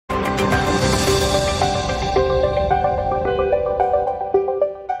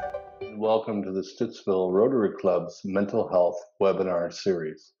welcome to the Stittsville Rotary Club's Mental Health Webinar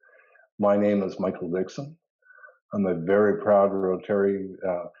Series. My name is Michael Dixon. I'm a very proud Rotary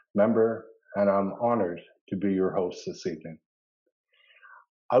member, and I'm honored to be your host this evening.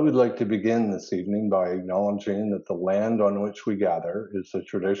 I would like to begin this evening by acknowledging that the land on which we gather is the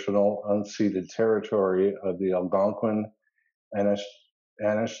traditional unceded territory of the Algonquin and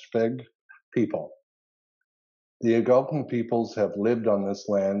Anishinaabeg people. The Algonquin peoples have lived on this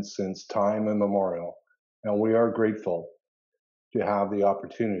land since time immemorial, and we are grateful to have the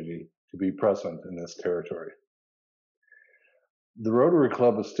opportunity to be present in this territory. The Rotary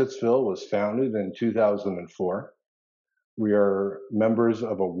Club of Stittsville was founded in 2004. We are members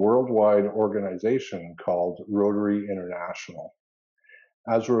of a worldwide organization called Rotary International.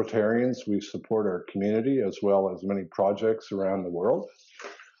 As Rotarians, we support our community as well as many projects around the world.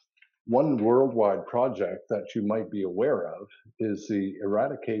 One worldwide project that you might be aware of is the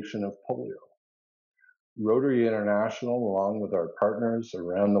eradication of polio. Rotary International, along with our partners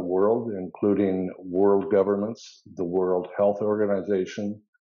around the world, including world governments, the World Health Organization,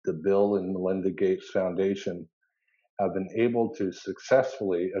 the Bill and Melinda Gates Foundation, have been able to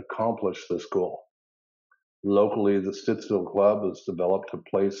successfully accomplish this goal. Locally, the Stittsville Club has developed a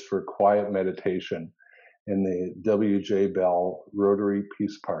place for quiet meditation in the W.J. Bell Rotary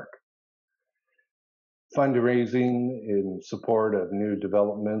Peace Park. Fundraising in support of new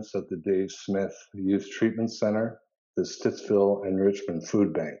developments at the Dave Smith Youth Treatment Center, the Stittsville Enrichment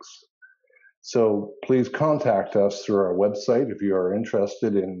Food Banks. So please contact us through our website if you are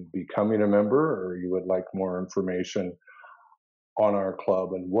interested in becoming a member or you would like more information on our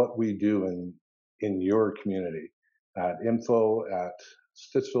club and what we do in your community at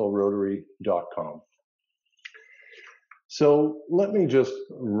info@stittsvillerotary.com. So let me just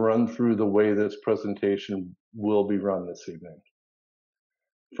run through the way this presentation will be run this evening.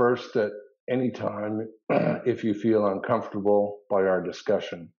 First, at any time, if you feel uncomfortable by our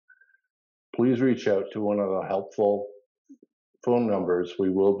discussion, please reach out to one of the helpful phone numbers we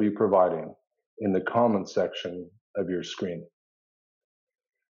will be providing in the comments section of your screen.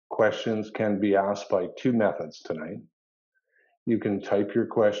 Questions can be asked by two methods tonight. You can type your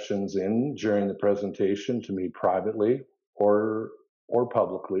questions in during the presentation to me privately or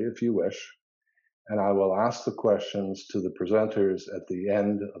publicly if you wish, and I will ask the questions to the presenters at the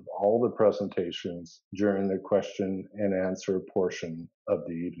end of all the presentations during the question and answer portion of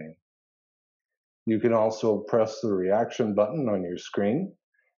the evening. You can also press the reaction button on your screen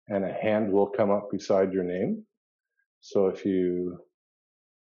and a hand will come up beside your name. So if you,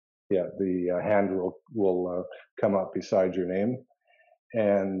 the hand will come up beside your name,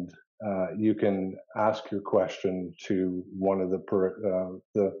 and you can ask your question to one of the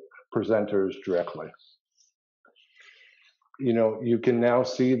presenters directly. You can now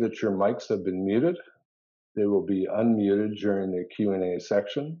see that your mics have been muted. They will be unmuted during the Q&A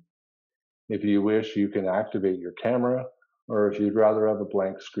section. If you wish, you can activate your camera, or if you'd rather have a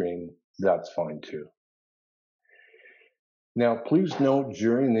blank screen, that's fine too. Now, please note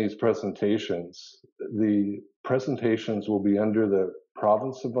during these presentations, the presentations will be under the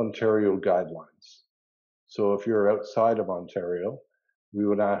Province of Ontario guidelines. So if you're outside of Ontario, we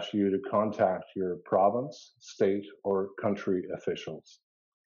would ask you to contact your province, state, or country officials.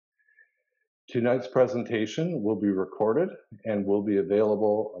 Tonight's presentation will be recorded and will be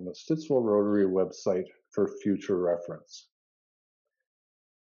available on the Stittsville Rotary website for future reference.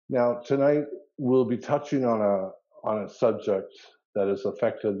 Now, tonight we'll be touching on a subject that has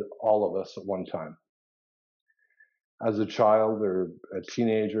affected all of us at one time. As a child or a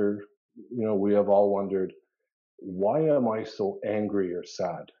teenager, we have all wondered, why am I so angry or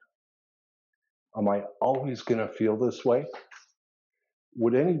sad? Am I always going to feel this way?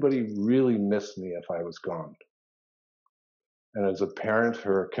 Would anybody really miss me if I was gone? And as a parent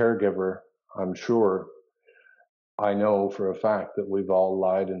or a caregiver, I'm sure I know for a fact that we've all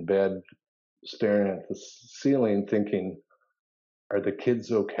lied in bed staring at the ceiling thinking, are the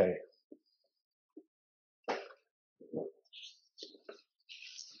kids okay?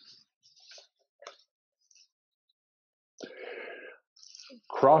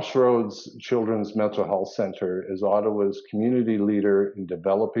 Crossroads Children's Mental Health Center is Ottawa's community leader in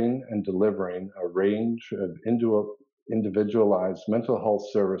developing and delivering a range of individualized mental health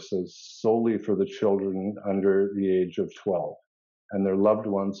services solely for the children under the age of 12 and their loved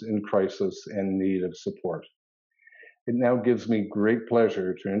ones in crisis and need of support. It now gives me great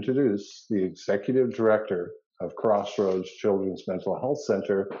pleasure to introduce the Executive Director of Crossroads Children's Mental Health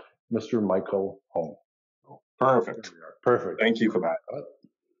Center, Mr. Michael Holm. Perfect. Perfect. Thank you for that.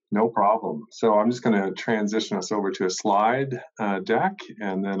 No problem. So I'm just going to transition us over to a slide deck,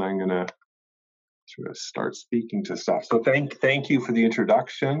 and then I'm going to sort of start speaking to stuff. So thank you for the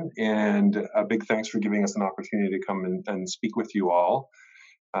introduction, and a big thanks for giving us an opportunity to come and speak with you all.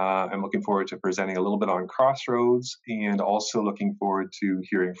 I'm looking forward to presenting a little bit on Crossroads, and also looking forward to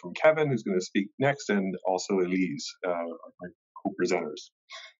hearing from Kevin, who's going to speak next, and also Elyse, our co-presenters.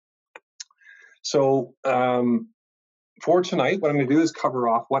 So for tonight, what I'm going to do is cover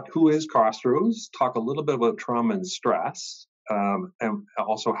off who is Crossroads, talk a little bit about trauma and stress, and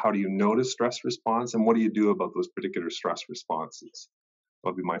also how do you notice stress response, and what do you do about those particular stress responses.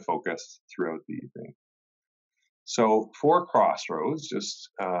 That'll be my focus throughout the evening. So for Crossroads, just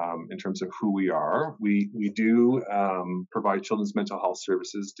in terms of who we are, we do provide children's mental health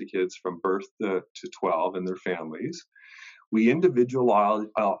services to kids from birth to 12 and their families. We individualize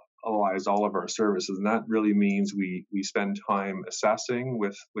all of our services, and that really means we spend time assessing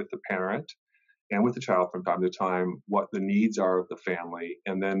with the parent and with the child from time to time what the needs are of the family,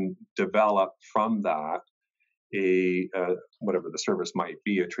 and then develop from that whatever the service might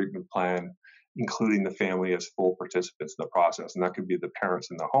be, a treatment plan, including the family as full participants in the process. And that could be the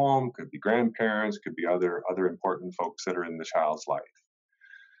parents in the home, could be grandparents, could be other important folks that are in the child's life.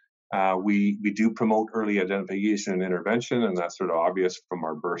 We do promote early identification and intervention, and that's sort of obvious from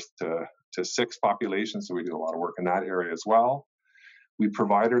our birth to 6 population, so we do a lot of work in that area as well. We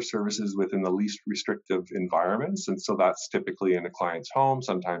provide our services within the least restrictive environments, and so that's typically in a client's home,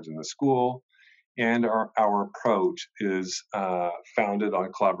 sometimes in the school. And our approach is founded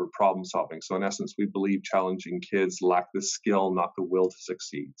on collaborative problem solving. So in essence, we believe challenging kids lack the skill, not the will to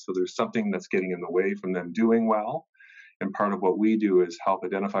succeed. So there's something that's getting in the way from them doing well. And part of what we do is help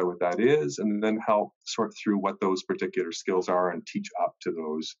identify what that is, and then help sort through what those particular skills are and teach up to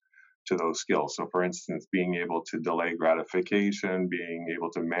those skills. So for instance, being able to delay gratification, being able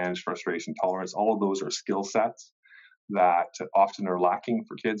to manage frustration tolerance, all of those are skill sets that often are lacking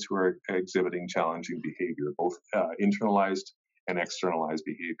for kids who are exhibiting challenging behavior, both internalized and externalized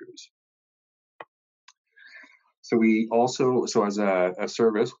behaviors. So we also, as a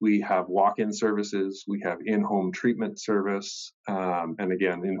service, we have walk-in services, we have in-home treatment service, and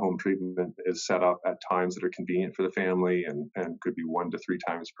again, in-home treatment is set up at times that are convenient for the family and could be 1 to 3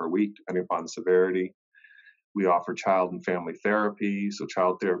 times per week, depending upon severity. We offer child and family therapy, so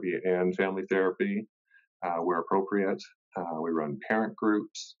child therapy and family therapy where appropriate. We run parent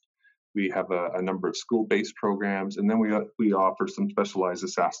groups. We have a number of school-based programs, and then we offer some specialized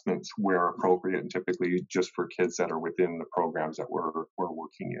assessments where appropriate, and typically just for kids that are within the programs that we're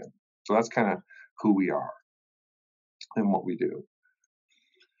working in. So that's kind of who we are and what we do.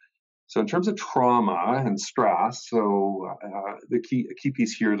 So in terms of trauma and stress, so the key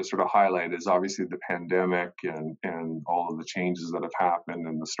piece here to sort of highlight is obviously the pandemic and all of the changes that have happened,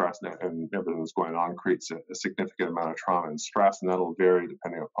 and the stress and everything that's going on creates a significant amount of trauma and stress, and that'll vary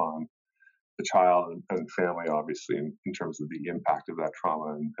depending upon the child and family, obviously, in terms of the impact of that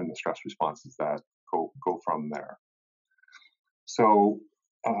trauma and the stress responses that go from there. So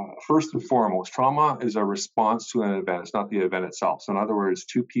first and foremost, trauma is a response to an event. It's not the event itself. So in other words,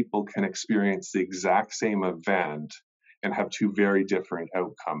 2 people can experience the exact same event and have 2 very different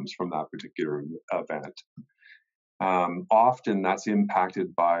outcomes from that particular event. Often that's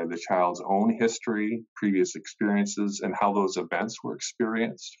impacted by the child's own history, previous experiences, and how those events were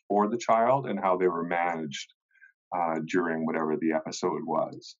experienced for the child and how they were managed during whatever the episode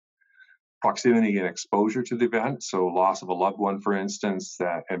was. Proximity and exposure to the event, so loss of a loved one, for instance,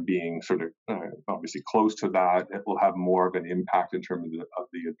 and being sort of obviously close to that, it will have more of an impact in terms of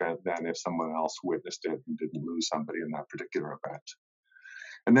the event than if someone else witnessed it and didn't lose somebody in that particular event.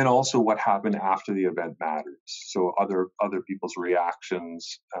 And then also what happened after the event matters. So other people's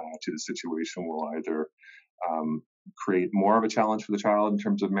reactions to the situation will either create more of a challenge for the child in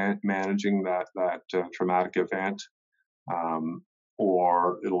terms of managing that traumatic event,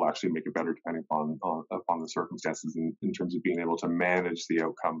 or it'll actually make it better depending upon the circumstances in terms of being able to manage the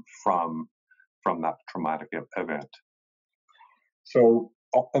outcome from that traumatic event. So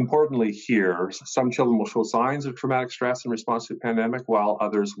importantly here, some children will show signs of traumatic stress in response to the pandemic, while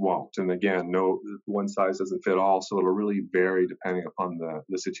others won't. And again, no one size doesn't fit all, so it'll really vary depending upon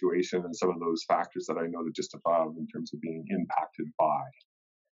the situation and some of those factors that I noted just above in terms of being impacted by.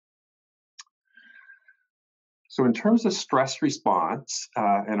 So in terms of stress response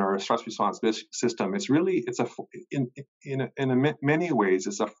and our stress response system, in many ways,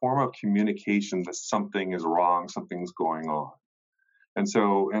 it's a form of communication that something is wrong, something's going on. And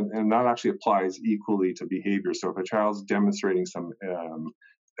so, and that actually applies equally to behavior. So if a child's demonstrating some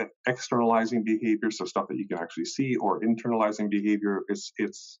externalizing behavior, so stuff that you can actually see, or internalizing behavior, it's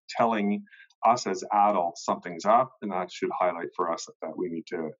telling us as adults, something's up, and that should highlight for us that we need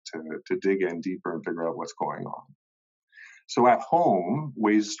to dig in deeper and figure out what's going on. So at home,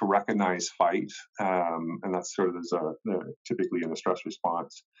 ways to recognize fight, and that's sort of typically in a stress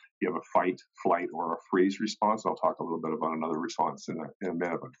response, you have a fight, flight, or a freeze response. I'll talk a little bit about another response in a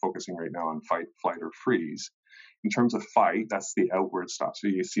minute, but focusing right now on fight, flight, or freeze. In terms of fight, that's the outward stuff. So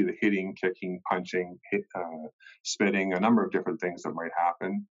you see the hitting, kicking, punching, spitting, a number of different things that might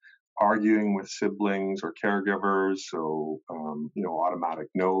happen. Arguing with siblings or caregivers, so automatic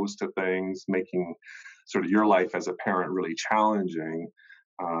no's to things, making sort of your life as a parent really challenging.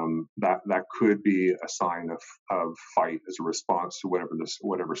 That could be a sign of fight as a response to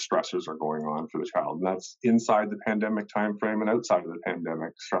whatever stressors are going on for the child. And that's inside the pandemic timeframe and outside of the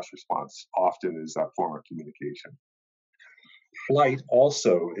pandemic. Stress response often is that form of communication. Flight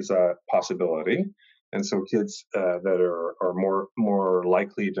also is a possibility. And so kids that are more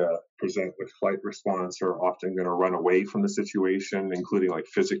likely to present with flight response are often going to run away from the situation, including like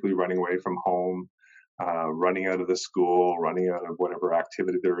physically running away from home, running out of the school, running out of whatever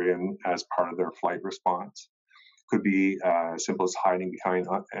activity they're in as part of their flight response. Could be as simple as hiding behind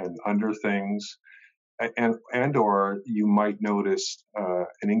and under things, and or you might notice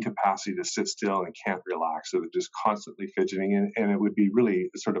an incapacity to sit still and can't relax, so they're just constantly fidgeting, and it would be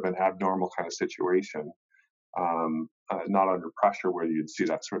really sort of an abnormal kind of situation, not under pressure where you'd see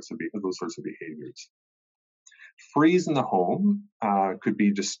those sorts of behaviors. Freeze in the home could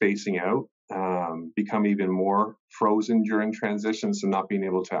be just spacing out, become even more frozen during transitions, and not being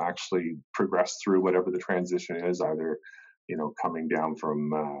able to actually progress through whatever the transition is, either coming down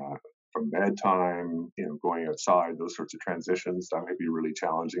from bedtime, going outside, those sorts of transitions that might be really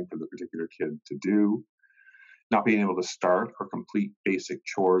challenging for the particular kid to do. Not being able to start or complete basic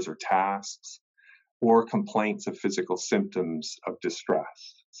chores or tasks, or complaints of physical symptoms of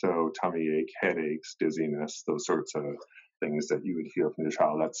distress. So tummy ache, headaches, dizziness, those sorts of things that you would feel from the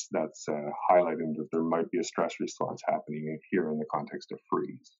child. That's highlighting that there might be a stress response happening here in the context of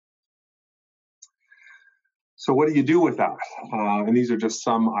freeze. So what do you do with that? And these are just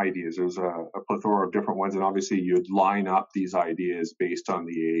some ideas. There's a plethora of different ones, and obviously you'd line up these ideas based on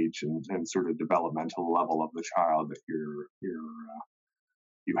the age and sort of developmental level of the child that you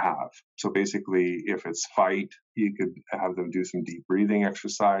have. So basically, if it's fight, you could have them do some deep breathing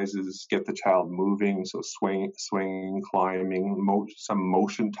exercises, get the child moving, so swinging, climbing, some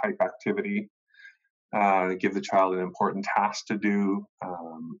motion type activity. Give the child an important task to do,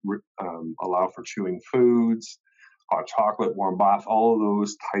 allow for chewing foods, hot chocolate, warm bath. All of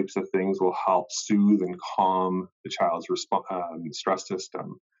those types of things will help soothe and calm the child's stress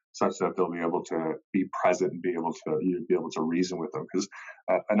system, such that they'll be able to be present and you'd be able to reason with them. Because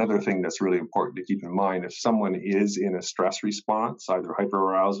another thing that's really important to keep in mind, if someone is in a stress response, either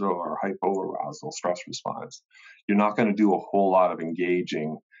hyperarousal or hypoarousal stress response, you're not going to do a whole lot of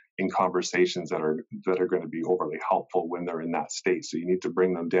engaging in conversations that are going to be overly helpful when they're in that state. So you need to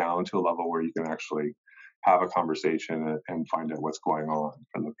bring them down to a level where you can actually have a conversation and find out what's going on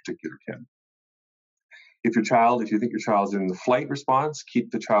for the particular kid. If you think your child's in the flight response, keep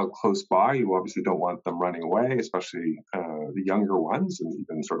the child close by. You obviously don't want them running away, especially the younger ones and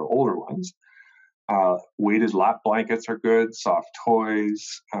even sort of older ones. Weighted lap blankets are good, soft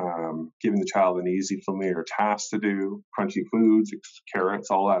toys, giving the child an easy, familiar task to do, crunchy foods, carrots,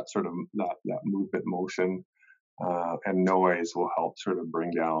 all that sort of that movement, motion, and noise will help sort of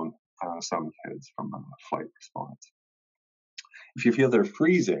bring down some kids from a flight response. If you feel they're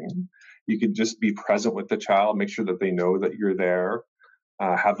freezing, you could just be present with the child, make sure that they know that you're there.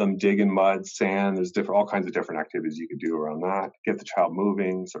 Have them dig in mud, sand. There's all kinds of different activities you could do around that. Get the child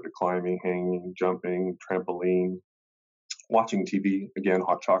moving, sort of climbing, hanging, jumping, trampoline, watching TV. Again,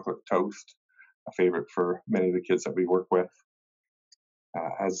 hot chocolate toast, a favorite for many of the kids that we work with.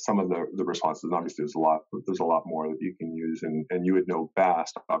 As some of the responses, and obviously there's a lot more that you can use, and you would know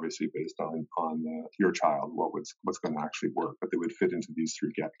best, obviously based on your child, what's going to actually work. But they would fit into these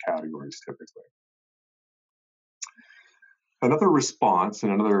three categories typically. Another response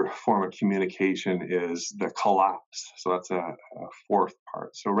and another form of communication is the collapse. So that's a fourth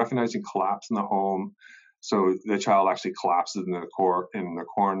part. So recognizing collapse in the home. So the child actually collapses in the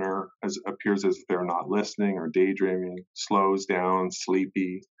corner, appears as if they're not listening or daydreaming, slows down,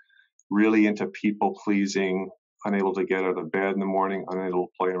 sleepy, really into people pleasing, unable to get out of bed in the morning, unable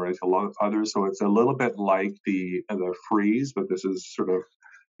to play and relate to others. So it's a little bit like the freeze, but this is sort of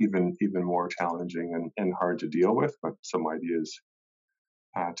even more challenging and hard to deal with. But some ideas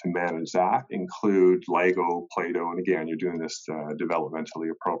to manage that include Lego, Pleo, and again, you're doing this developmentally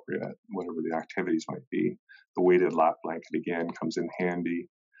appropriate, whatever the activities might be. The weighted lap blanket, again, comes in handy.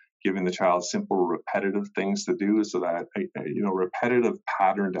 giving the child simple, repetitive things to do, so that repetitive,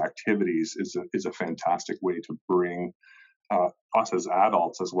 patterned activities is a fantastic way to bring us as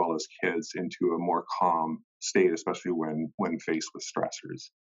adults as well as kids into a more calm state, especially when faced with stressors.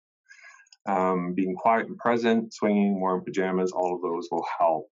 Being quiet and present, swinging, warm pajamas, all of those will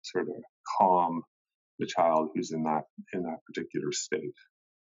help sort of calm the child who's in that particular state.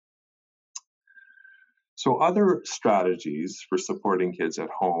 So other strategies for supporting kids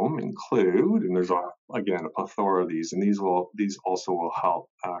at home include, and there's again a plethora of these, and these also will help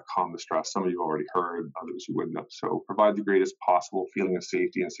calm the stress. Some of you already heard, others you wouldn't have. So provide the greatest possible feeling of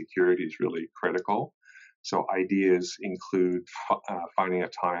safety and security is really critical. So ideas include finding a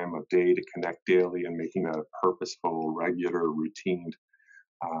time of day to connect daily and making that a purposeful, regular, routine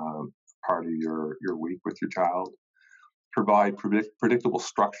part of your week with your child. Provide predictable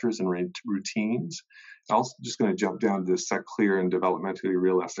structures and routines. I'm also just going to jump down to set clear and developmentally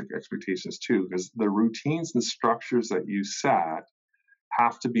realistic expectations too, because the routines and structures that you set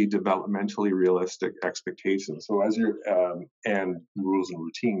have to be developmentally realistic expectations. So as you're and rules and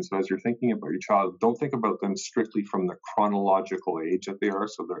routines. So as you're thinking about your child, don't think about them strictly from the chronological age that they are.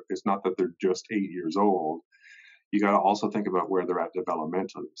 So it's not that they're just 8 years old. You got to also think about where they're at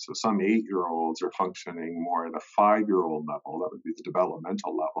developmentally. So some 8-year-olds are functioning more at a 5-year-old level. That would be the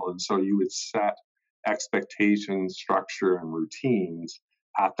developmental level. And so you would set expectations, structure, and routines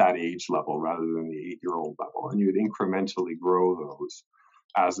at that age level rather than the 8-year-old level. And you would incrementally grow those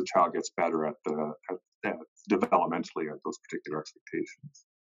as the child gets better at developmentally at those particular expectations.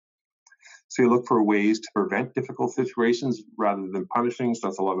 So you look for ways to prevent difficult situations rather than punishing. So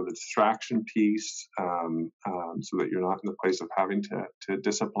that's a lot of the distraction piece, so that you're not in the place of having to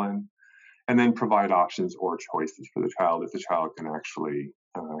discipline. And then provide options or choices for the child if the child can actually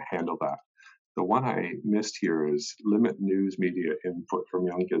handle that. The one I missed here is limit news media input from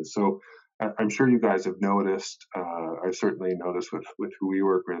young kids. So I'm sure you guys have noticed, I certainly noticed with who we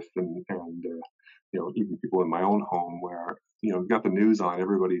work with and even people in my own home where, you've got the news on,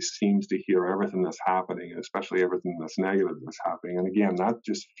 everybody seems to hear everything that's happening, and especially everything that's negative that's happening. And again, that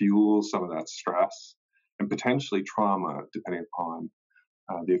just fuels some of that stress and potentially trauma, depending upon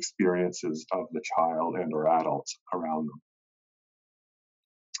the experiences of the child and or adults around them.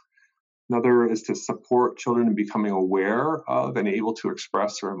 Another is to support children in becoming aware of and able to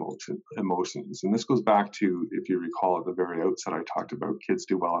express their emotions. And this goes back to, if you recall at the very outset, I talked about kids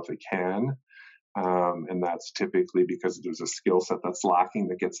do well if they can. And that's typically because there's a skill set that's lacking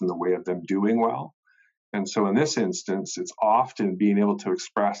that gets in the way of them doing well. And so in this instance, it's often being able to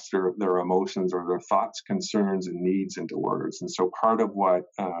express their emotions or their thoughts, concerns, and needs into words. And so part of what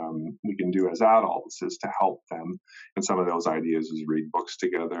we can do as adults is to help them. And some of those ideas is read books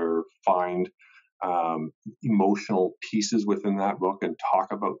together, find emotional pieces within that book and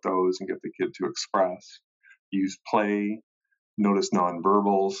talk about those and get the kid to express, use play, notice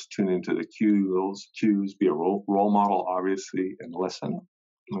nonverbals, tune into the cues, be a role model, obviously, and listen.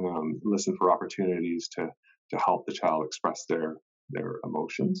 Listen for opportunities to help the child express their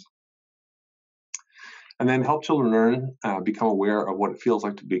emotions. And then help children learn, become aware of what it feels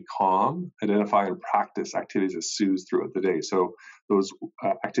like to be calm, identify and practice activities that soothe throughout the day. So those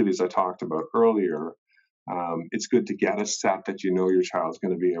activities I talked about earlier, it's good to get a set that your child's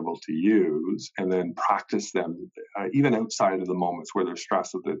going to be able to use and then practice them, even outside of the moments where they're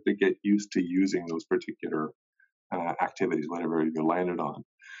stressed, so that they get used to using those particular activities, whatever you landed on.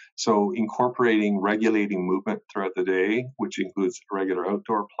 So incorporating regulating movement throughout the day, which includes regular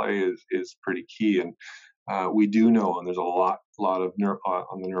outdoor play, is pretty key. And we do know, and there's a lot of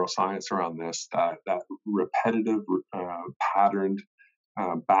on the neuroscience around this, that repetitive, patterned,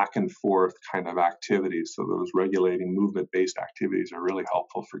 back and forth kind of activities. So those regulating movement-based activities are really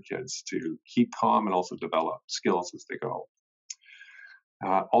helpful for kids to keep calm and also develop skills as they go.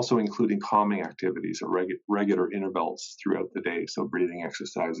 Also including calming activities at regular intervals throughout the day. So breathing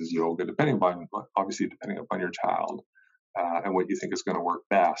exercises, yoga, depending upon your child and what you think is going to work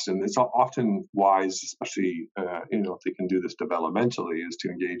best. And it's often wise, especially if they can do this developmentally, is to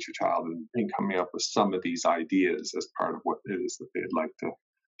engage your child in coming up with some of these ideas as part of what it is that they'd like to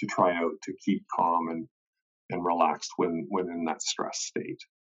try out to keep calm and relaxed when in that stress state.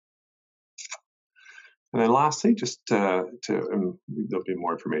 And then lastly, just there'll be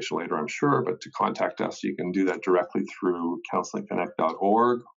more information later, I'm sure, but to contact us, you can do that directly through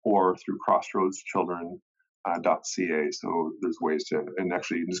counselingconnect.org or through crossroadschildren.ca. So there's ways to, and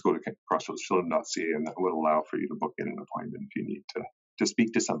actually you can just go to crossroadschildren.ca and that will allow for you to book in an appointment if you need to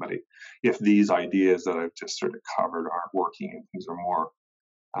speak to somebody. If these ideas that I've just sort of covered aren't working and things are more,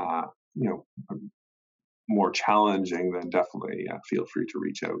 more challenging, then definitely feel free to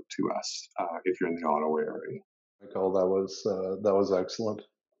reach out to us if you're in the Ottawa area. Michael, that was excellent.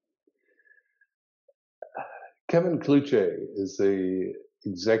 Kevin Clouthier is the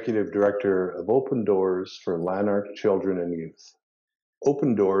Executive Director of Open Doors for Lanark Children and Youth.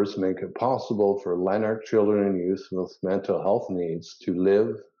 Open Doors make it possible for Lanark children and youth with mental health needs to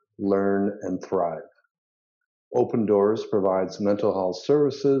live, learn, and thrive. Open Doors provides mental health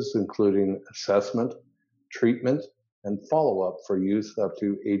services, including assessment, treatment, and follow-up for youth up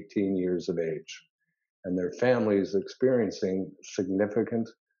to 18 years of age, and their families experiencing significant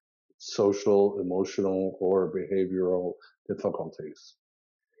social, emotional, or behavioral difficulties.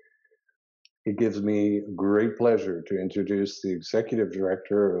 It gives me great pleasure to introduce the Executive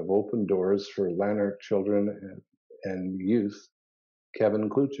Director of Open Doors for Lanark Children and Youth, Kevin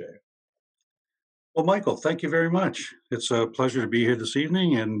Clouthier. Well, Michael, thank you very much. It's a pleasure to be here this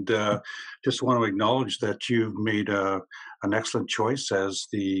evening, and just want to acknowledge that you've made an excellent choice as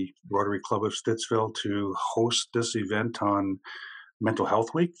the Rotary Club of Stittsville to host this event on Mental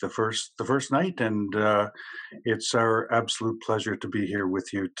Health Week, the first night, and it's our absolute pleasure to be here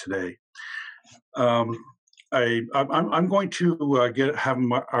with you today. I'm going to have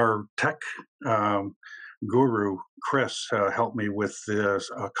our tech guru, Chris, help me with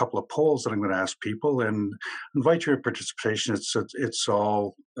a couple of polls that I'm going to ask people and invite your participation. It's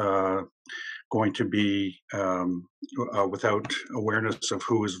all going to be without awareness of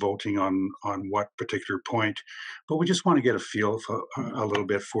who is voting on what particular point, but we just want to get a feel for, a little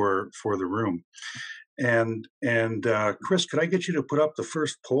bit for the room. And Chris, could I get you to put up the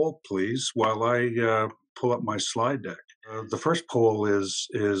first poll, please, while I pull up my slide deck? The first poll is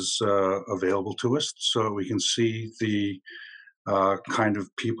available to us, so we can see the kind of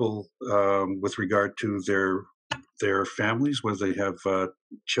people with regard to their families, whether they have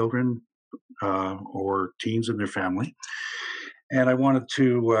children or teens in their family. And I wanted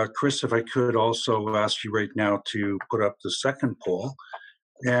to, Chris, if I could also ask you right now to put up the second poll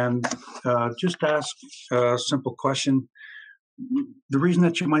and just ask a simple question. The reason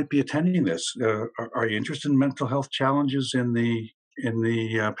that you might be attending this, are you interested in mental health challenges in the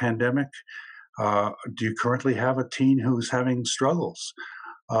pandemic? Do you currently have a teen who's having struggles?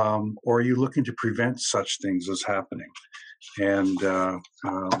 Or are you looking to prevent such things as happening? And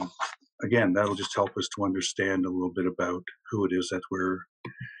again, that'll just help us to understand a little bit about who it is that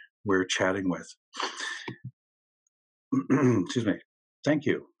we're chatting with. Excuse me. Thank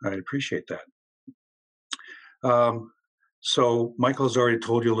you. I appreciate that. So Michael has already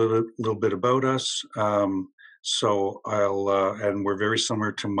told you a little bit about us. So I'll and we're very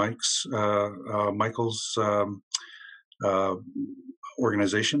similar to Michael's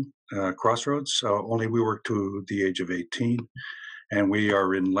organization, Crossroads. Only we work to the age of 18, and we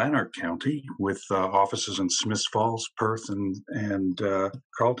are in Lanark County with offices in Smiths Falls, Perth, and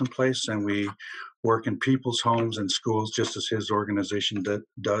Carleton Place, and we work in people's homes and schools just as his organization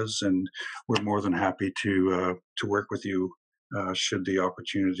does, and we're more than happy to work with you should the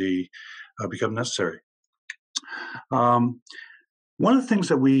opportunity become necessary. One of the things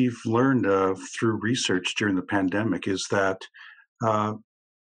that we've learned through research during the pandemic is that some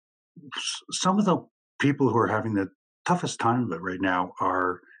of the people who are having the toughest time of it right now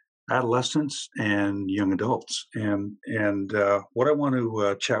are adolescents and young adults. And what I want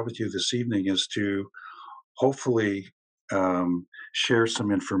to chat with you this evening is to hopefully share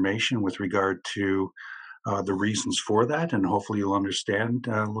some information with regard to the reasons for that, and hopefully you'll understand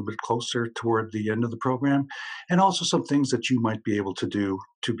a little bit closer toward the end of the program, and also some things that you might be able to do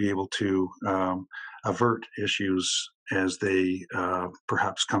to be able to avert issues as they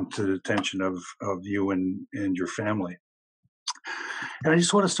perhaps come to the attention of you and your family. And I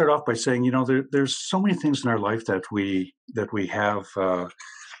just want to start off by saying, you know, there's so many things in our life that we have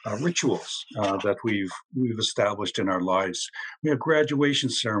rituals that we've established in our lives. We have graduation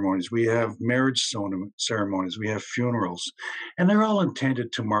ceremonies, we have marriage ceremonies, we have funerals, and they're all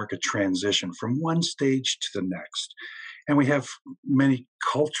intended to mark a transition from one stage to the next. And we have many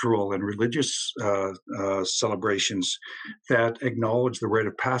cultural and religious celebrations that acknowledge the rite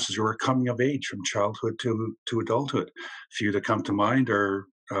of passage or a coming of age from childhood to adulthood. A few that come to mind are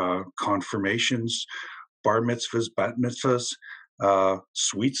confirmations, bar mitzvahs, bat mitzvahs,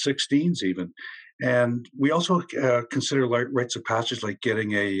 sweet 16s even. And we also consider rites of passage like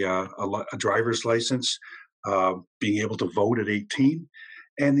getting a driver's license, being able to vote at 18,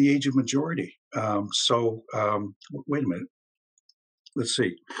 and the age of majority. Wait a minute. Let's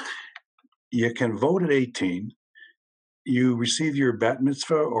see. You can vote at 18. You receive your bat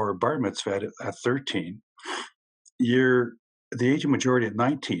mitzvah or bar mitzvah at 13. You're the age of majority at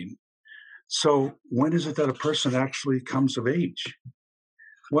 19. So when is it that a person actually comes of age?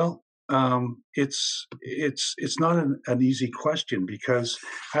 Well, it's not an easy question because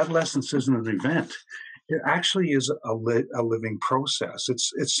adolescence isn't an event. It actually is a living process.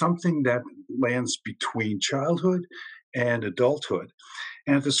 It's something that lands between childhood and adulthood,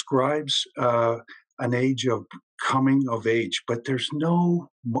 and it describes an age of coming of age. But there's no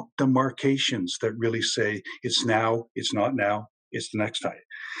demarcations that really say it's now, it's not now, it's the next time.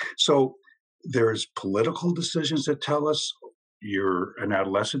 So there's political decisions that tell us you're an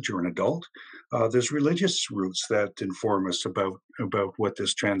adolescent, you're an adult. There's religious roots that inform us about what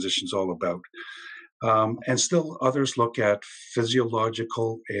this transition is all about. And still others look at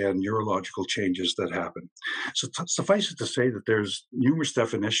physiological and neurological changes that happen. So suffice it to say that there's numerous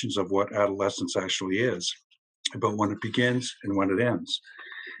definitions of what adolescence actually is, about when it begins and when it ends.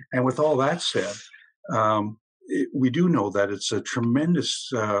 And with all that said, we do know that it's a tremendous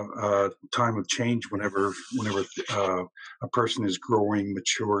time of change whenever a person is growing,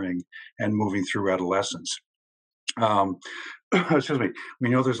 maturing, and moving through adolescence. Um, excuse me. We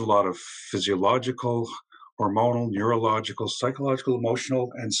know there's a lot of physiological, hormonal, neurological, psychological,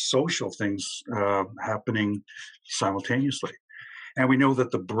 emotional, and social things happening simultaneously. And we know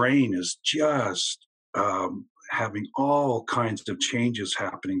that the brain is just having all kinds of changes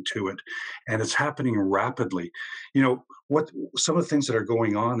happening to it, and it's happening rapidly. You know, what some of the things that are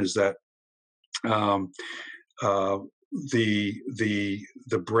going on is that um, uh, the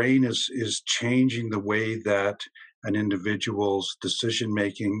brain is changing the way that an individual's decision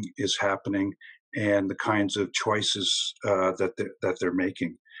making is happening and the kinds of choices that they're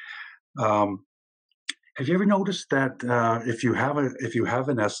making. Um, have you ever noticed that if you have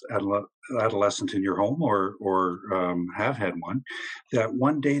an adolescent in your home or have had one, that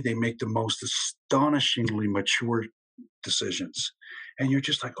one day they make the most astonishingly mature decisions, and you're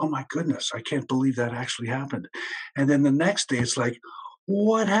just like, oh my goodness, I can't believe that actually happened, and then the next day it's like,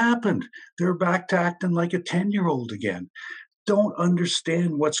 what happened? They're back to acting like a 10-year-old again, don't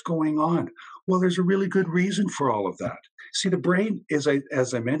understand what's going on. Well, there's a really good reason for all of that. See, the brain is,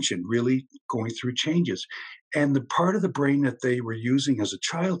 as I mentioned, really going through changes. And the part of the brain that they were using as a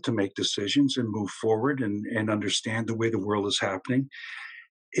child to make decisions and move forward and understand the way the world is happening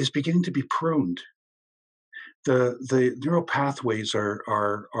is beginning to be pruned. The neural pathways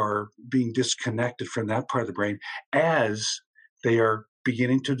are being disconnected from that part of the brain as they are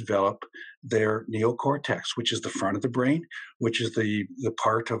beginning to develop their neocortex, which is the front of the brain, which is the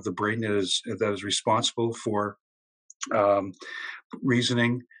part of the brain that is responsible for um,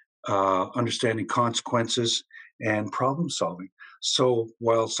 reasoning, understanding consequences, and problem solving. So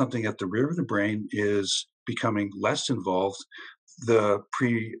while something at the rear of the brain is becoming less involved, the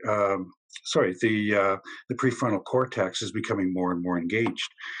pre sorry the prefrontal cortex is becoming more and more engaged.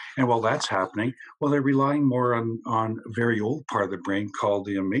 And while that's happening, well, they're relying more on a very old part of the brain called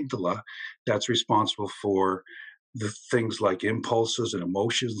the amygdala, that's responsible for the things like impulses and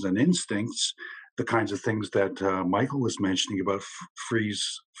emotions and instincts, the kinds of things that Michael was mentioning about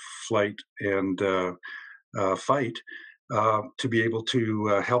freeze, flight, and fight, to be able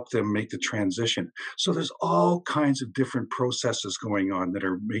to help them make the transition. So there's all kinds of different processes going on that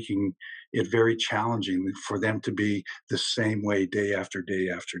are making it very challenging for them to be the same way day after day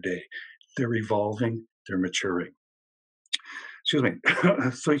after day. They're evolving, they're maturing. Excuse me.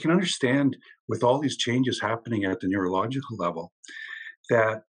 So you can understand with all these changes happening at the neurological level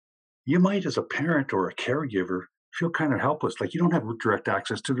that you might, as a parent or a caregiver, feel kind of helpless. Like you don't have direct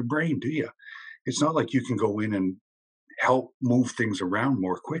access to the brain, do you? It's not like you can go in and help move things around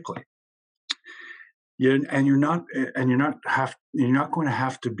more quickly. Yeah, and you're not going to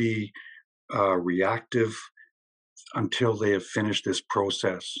have to be reactive until they have finished this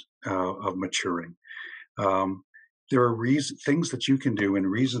process of maturing. Um, there are things that you can do and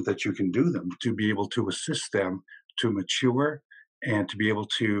reasons that you can do them to be able to assist them to mature and to be able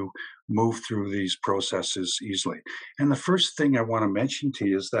to move through these processes easily. And the first thing I want to mention to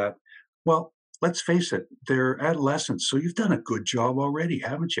you is that, well, let's face it, they're adolescents, so you've done a good job already,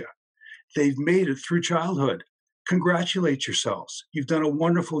 haven't you? They've made it through childhood. Congratulate yourselves. You've done a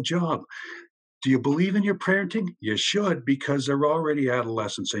wonderful job. Do you believe in your parenting? You should, because they're already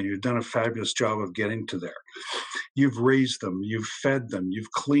adolescents and you've done a fabulous job of getting to there. You've raised them, you've fed them, you've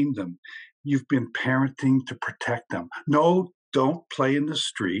cleaned them, you've been parenting to protect them. No, don't play in the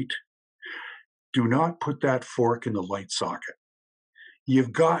street. Do not put that fork in the light socket.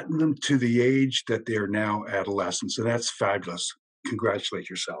 You've gotten them to the age that they're now adolescents, and that's fabulous. Congratulate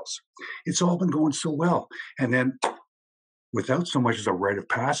yourselves. It's all been going so well. And then, without so much as a rite of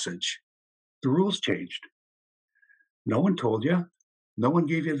passage, the rules changed. No one told you. No one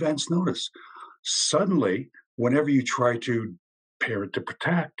gave you advance notice. Suddenly, whenever you try to parent to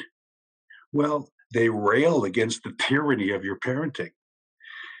protect, well, they rail against the tyranny of your parenting.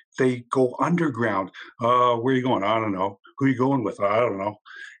 They go underground. Where are you going? I don't know. Who are you going with? I don't know.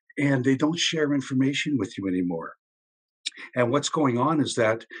 And they don't share information with you anymore. And what's going on is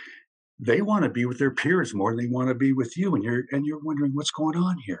that they want to be with their peers more than they want to be with you. And you're wondering what's going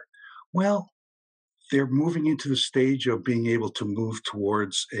on here. Well, they're moving into the stage of being able to move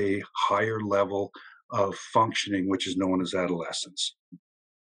towards a higher level of functioning, which is known as adolescence.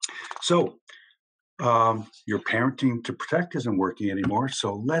 So your parenting to protect isn't working anymore.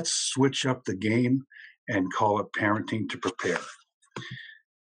 So let's switch up the game and call it parenting to prepare.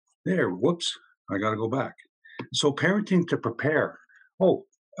 There, whoops, I got to go back. So parenting to prepare. Oh,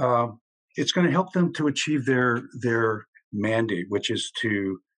 it's going to help them to achieve their mandate, which is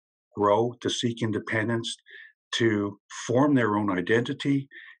to grow, to seek independence, to form their own identity,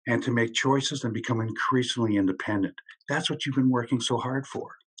 and to make choices and become increasingly independent. That's what you've been working so hard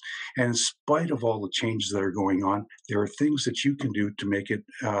for. And in spite of all the changes that are going on, there are things that you can do to make it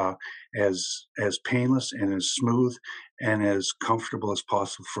as painless and as smooth and as comfortable as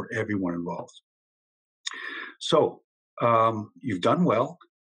possible for everyone involved. So you've done well.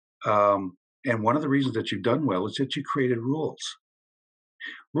 And one of the reasons that you've done well is that you created rules.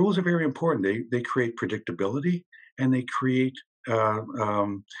 Rules are very important. They create predictability and they create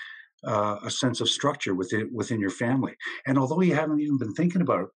a sense of structure within your family. And although you haven't even been thinking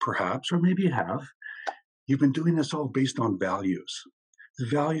about it, perhaps, or maybe you have, you've been doing this all based on values. The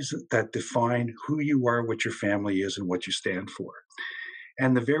values that define who you are, what your family is, and what you stand for.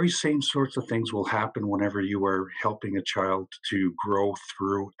 And the very same sorts of things will happen whenever you are helping a child to grow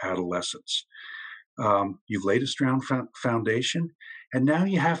through adolescence. You've laid a strong foundation, and now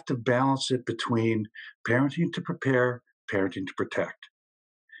you have to balance it between parenting to prepare, parenting to protect.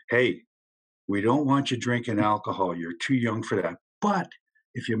 Hey, we don't want you drinking alcohol. You're too young for that. But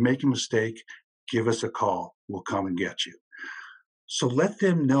if you make a mistake, give us a call. We'll come and get you. So let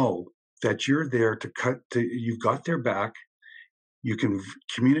them know that you're there you've got their back. You can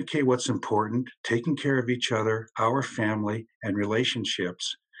communicate what's important, taking care of each other, our family, and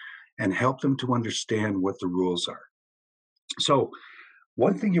relationships, and help them to understand what the rules are. So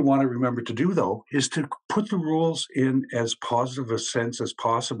one thing you want to remember to do, though, is to put the rules in as positive a sense as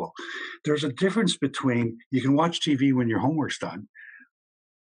possible. There's a difference between you can watch TV when your homework's done.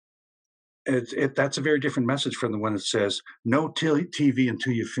 That's a very different message from the one that says no TV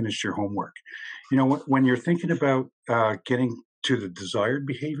until you finish your homework. You know, when you're thinking about getting to the desired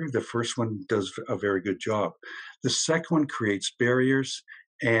behavior, the first one does a very good job. The second one creates barriers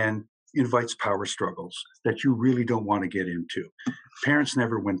and invites power struggles that you really don't want to get into. Parents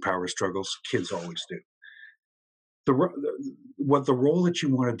never win power struggles, kids always do. The role that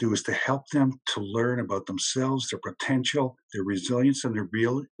you want to do is to help them to learn about themselves, their potential, their resilience, and their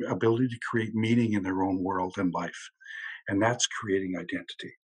real ability to create meaning in their own world and life. And that's creating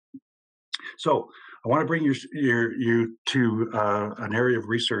identity. So I want to bring you to an area of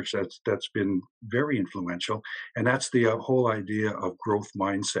research that's been very influential, and that's the whole idea of growth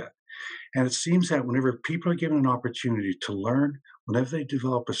mindset. And it seems that whenever people are given an opportunity to learn, whenever they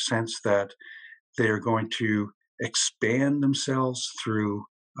develop a sense that they are going to expand themselves through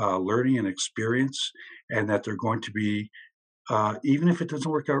learning and experience, and that they're going to be, even if it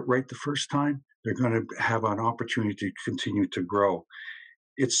doesn't work out right the first time, they're going to have an opportunity to continue to grow.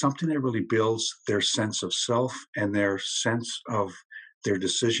 It's something that really builds their sense of self and their sense of their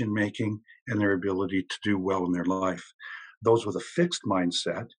decision making and their ability to do well in their life. Those with a fixed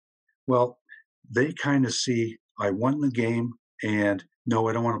mindset, well, they kind of see, I won the game, and no,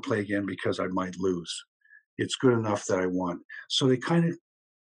 I don't want to play again because I might lose. It's good enough that I won. So they kind of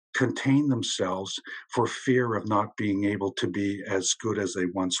contain themselves for fear of not being able to be as good as they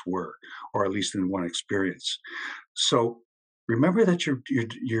once were, or at least in one experience. So remember that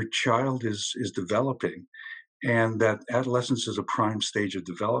your child is developing, and that adolescence is a prime stage of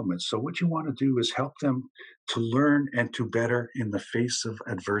development. So what you want to do is help them to learn and to better in the face of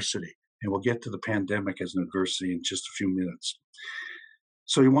adversity. And we'll get to the pandemic as an adversity in just a few minutes.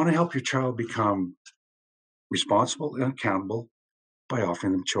 So you want to help your child become responsible and accountable by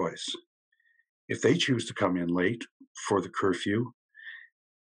offering them choice. If they choose to come in late for the curfew,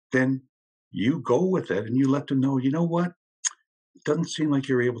 then you go with it and you let them know, you know what? It doesn't seem like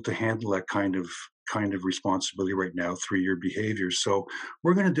you're able to handle that kind of responsibility right now through your behavior. So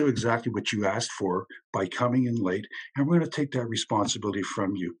we're going to do exactly what you asked for by coming in late, and we're going to take that responsibility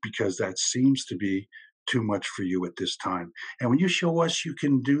from you because that seems to be too much for you at this time. And when you show us you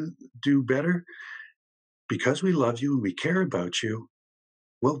can do better, because we love you and we care about you,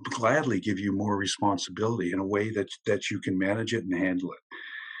 will gladly give you more responsibility in a way that you can manage it and handle it.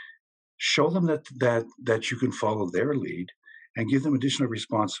 Show them that you can follow their lead and give them additional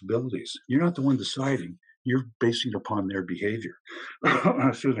responsibilities. You're not the one deciding. You're basing it upon their behavior.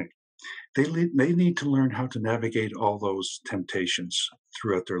 Excuse me. They need to learn how to navigate all those temptations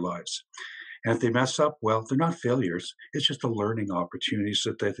throughout their lives. And if they mess up, well, they're not failures. It's just a learning opportunity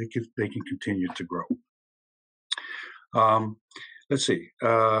so that they can continue to grow. Um, let's see.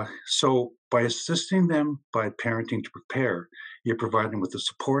 So by assisting them by parenting to prepare, you provide them with the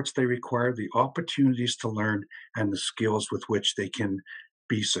supports they require, the opportunities to learn, and the skills with which they can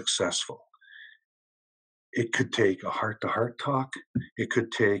be successful. It could take a heart-to-heart talk. It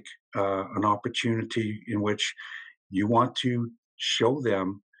could take an opportunity in which you want to show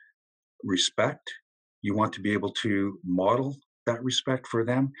them respect. You want to be able to model that respect for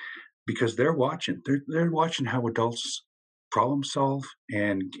them because they're watching. They're watching how adults problem solve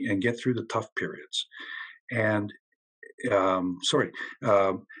and get through the tough periods. And they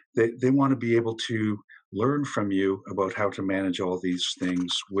want to be able to learn from you about how to manage all these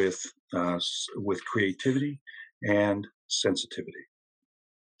things with creativity and sensitivity.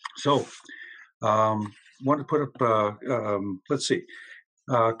 So, want to put up. Let's see,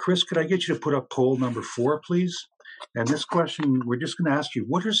 Chris, could I get you to put up poll number 4, please? And this question, we're just going to ask you: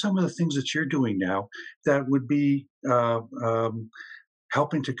 what are some of the things that you're doing now that would be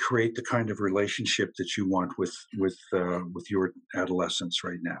helping to create the kind of relationship that you want with your adolescents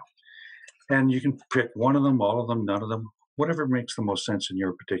right now? And you can pick one of them, all of them, none of them, whatever makes the most sense in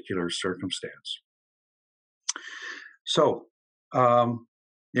your particular circumstance. So,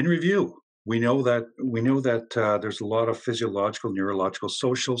 in review, we know that there's a lot of physiological, neurological,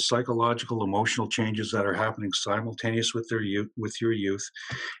 social, psychological, emotional changes that are happening simultaneous with your youth,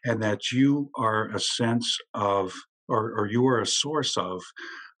 and that you are a sense of, or you are a source of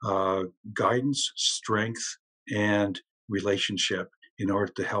guidance, strength, and relationship in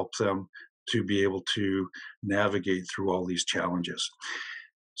order to help them to be able to navigate through all these challenges.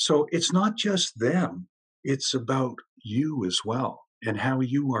 So it's not just them, it's about you as well and how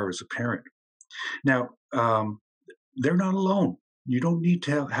you are as a parent. Now, they're not alone. You don't need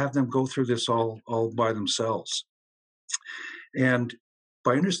to have them go through this all by themselves. And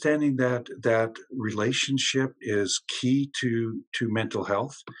by understanding that relationship is key to mental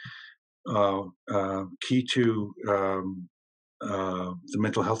health, key to the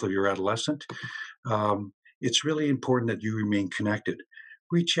mental health of your adolescent, it's really important that you remain connected.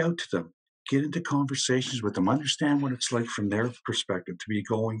 Reach out to them, get into conversations with them, understand what it's like from their perspective to be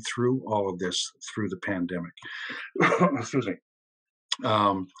going through all of this through the pandemic. Excuse me.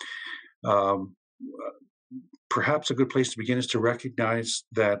 Perhaps a good place to begin is to recognize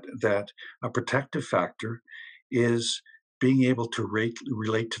that a protective factor is being able to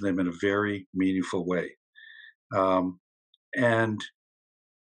relate to them in a very meaningful way. And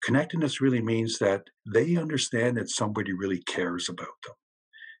connectedness really means that they understand that somebody really cares about them.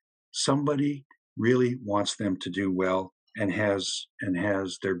 Somebody really wants them to do well and has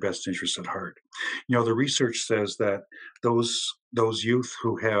their best interests at heart. You know, the research says that those youth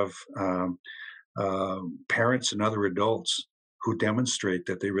who have parents and other adults who demonstrate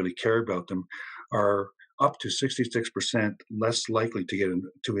that they really care about them are up to 66% less likely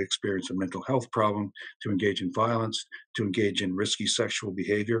to experience a mental health problem, to engage in violence, to engage in risky sexual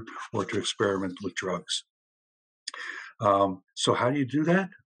behavior, or to experiment with drugs. So how do you do that?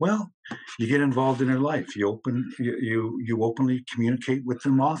 Well, you get involved in their life. You openly communicate with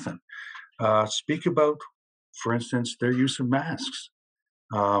them often. Speak about, for instance, their use of masks.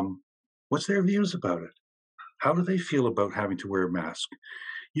 What's their views about it? How do they feel about having to wear a mask?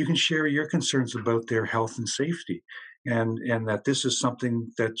 You can share your concerns about their health and safety, and that this is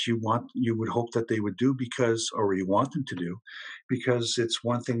something that you would hope that they would do or you want them to do, because it's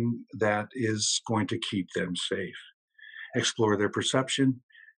one thing that is going to keep them safe. Explore their perception,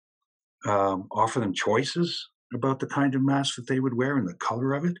 offer them choices about the kind of mask that they would wear and the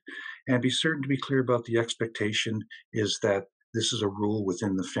color of it, and be certain to be clear about the expectation is that this is a rule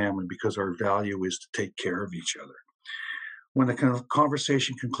within the family because our value is to take care of each other. When the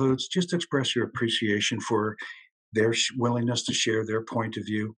conversation concludes, just express your appreciation for their willingness to share their point of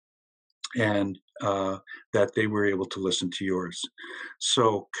view and that they were able to listen to yours.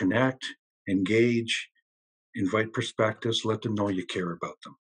 So connect, engage, invite perspectives, let them know you care about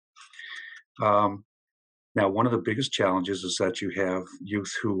them. Now, one of the biggest challenges is that you have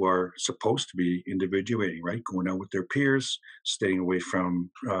youth who are supposed to be individuating, right? Going out with their peers, staying away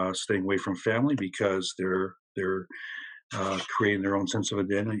from family because they're creating their own sense of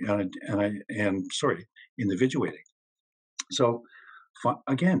identity and individuating. So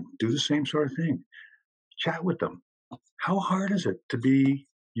Again, do the same sort of thing. Chat with them. How hard is it to be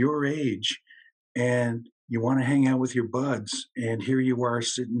your age and you want to hang out with your buds, and here you are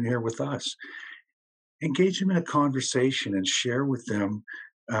sitting here with us? Engage them in a conversation and share with them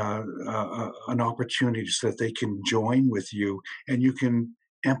an opportunity so that they can join with you and you can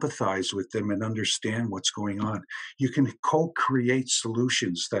empathize with them and understand what's going on. You can co-create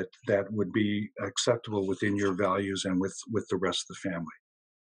solutions that would be acceptable within your values and with the rest of the family.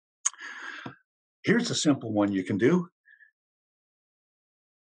 Here's a simple one you can do: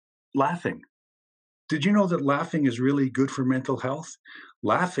 laughing. Did you know that laughing is really good for mental health?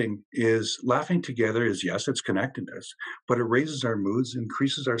 Laughing together is, yes, it's connectedness, but it raises our moods,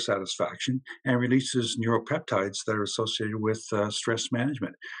 increases our satisfaction, and releases neuropeptides that are associated with stress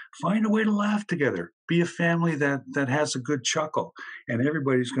management. Find a way to laugh together. Be a family that has a good chuckle, and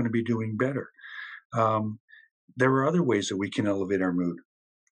everybody's going to be doing better. There are other ways that we can elevate our mood.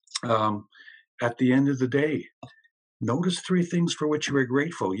 At the end of the day, notice 3 things for which you are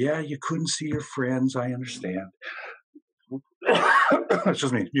grateful. Yeah, you couldn't see your friends. I understand.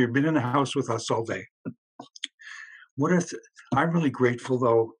 Excuse me. You've been in the house with us all day. I'm really grateful,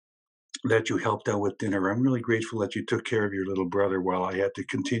 though, that you helped out with dinner. I'm really grateful that you took care of your little brother while I had to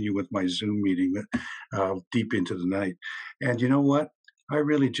continue with my Zoom meeting deep into the night. And you know what? I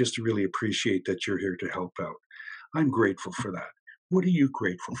really appreciate that you're here to help out. I'm grateful for that. What are you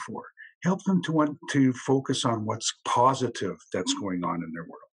grateful for? Help them to want to focus on what's positive that's going on in their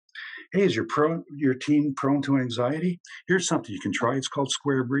world. Hey, is your teen prone to anxiety? Here's something you can try. It's called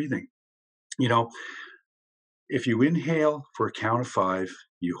square breathing. You know, if you inhale for a count of 5,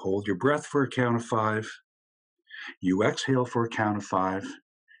 you hold your breath for a count of 5, you exhale for a count of 5,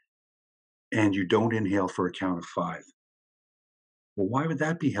 and you don't inhale for a count of 5. Well, why would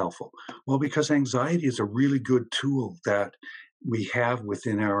that be helpful? Well, because anxiety is a really good tool that we have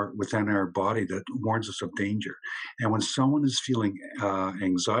within our body that warns us of danger. And when someone is feeling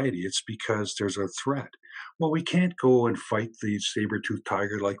anxiety, it's because there's a threat. Well, we can't go and fight the saber-toothed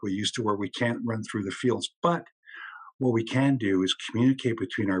tiger like we used to, where we can't run through the fields. But what we can do is communicate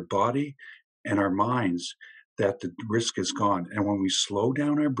between our body and our minds that the risk is gone. And when we slow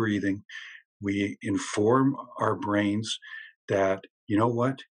down our breathing, we inform our brains that, you know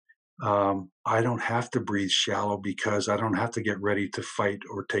what, I don't have to breathe shallow because I don't have to get ready to fight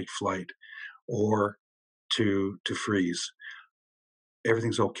or take flight or to freeze.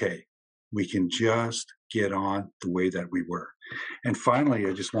 Everything's okay. We can just get on the way that we were. And finally,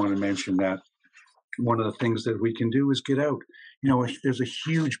 I just want to mention that one of the things that we can do is get out. You know, there's a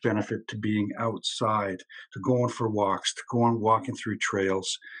huge benefit to being outside, to going for walks, to going walking through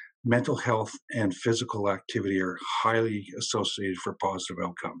trails. Mental health and physical activity are highly associated for positive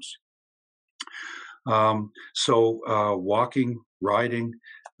outcomes. Walking, riding,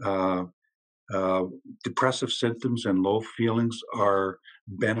 uh, depressive symptoms and low feelings are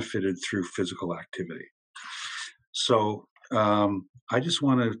benefited through physical activity. So I just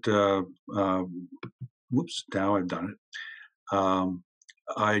wanted to, now I've done it.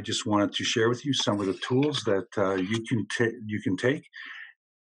 I just wanted to share with you some of the tools that you can take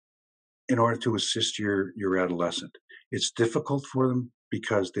in order to assist your adolescent. It's difficult for them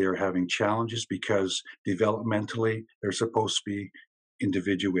because they are having challenges, because developmentally they're supposed to be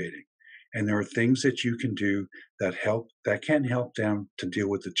individuating. And there are things that you can do that can help them to deal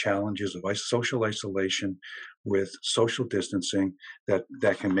with the challenges of social isolation, with social distancing,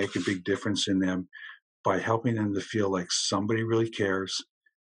 that can make a big difference in them by helping them to feel like somebody really cares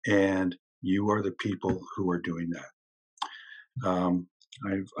and you are the people who are doing that.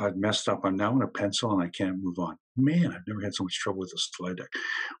 I've messed up. I'm now in a pencil and I can't move on. Man, I've never had so much trouble with the slide deck.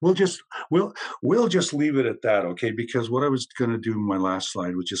 We'll just leave it at that, okay? Because what I was going to do in my last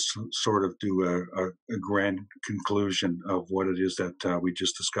slide was just sort of do a grand conclusion of what it is that we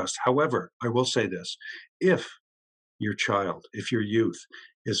just discussed. However, I will say this: if your child, if your youth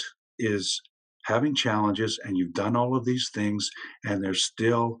is having challenges and you've done all of these things and they're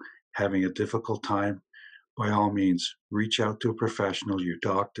still having a difficult time, by all means, reach out to a professional, your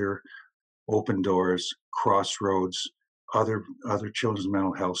doctor, Open Doors, Crossroads, other children's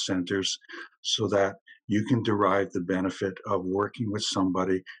mental health centers, so that you can derive the benefit of working with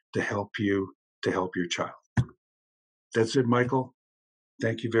somebody to help your child. That's it, Michael.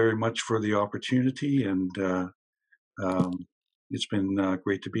 Thank you very much for the opportunity, and it's been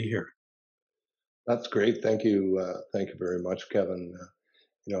great to be here. That's great. Thank you. Thank you very much, Kevin.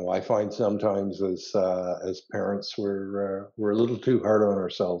 I find sometimes as parents we're a little too hard on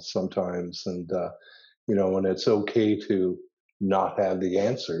ourselves sometimes, and and it's okay to not have the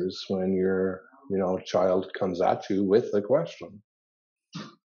answers when your child comes at you with a question.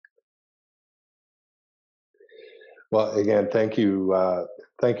 Well, again, thank you.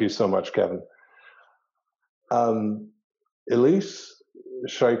 Thank you so much, Kevin. Elyse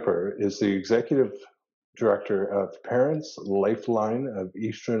Schipper is the Executive Director of Parents Lifeline of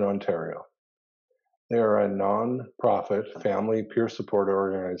Eastern Ontario. They are a non-profit family peer support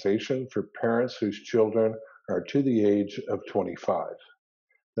organization for parents whose children are to the age of 25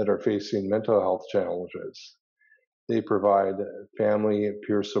 that are facing mental health challenges. They provide family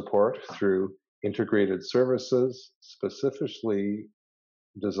peer support through integrated services specifically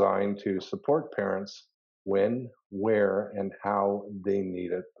designed to support parents when, where, and how they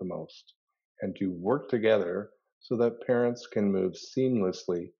need it the most, and to work together so that parents can move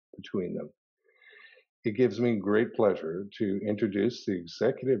seamlessly between them. It gives me great pleasure to introduce the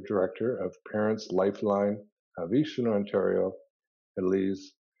Executive Director of Parents Lifeline of Eastern Ontario, Elyse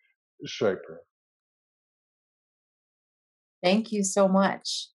Schipper. Thank you so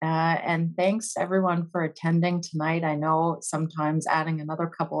much. And thanks everyone for attending tonight. I know sometimes adding another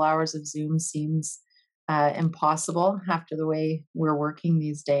couple hours of Zoom seems impossible after the way we're working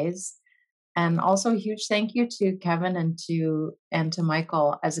these days. And also a huge thank you to Kevin and to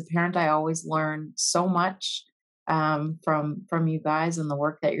Michael. As a parent, I always learn so much from you guys and the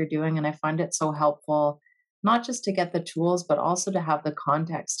work that you're doing. And I find it so helpful, not just to get the tools, but also to have the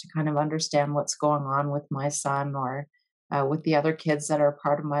context to kind of understand what's going on with my son or with the other kids that are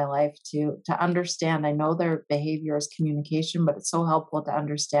part of my life to understand. I know their behavior is communication, but it's so helpful to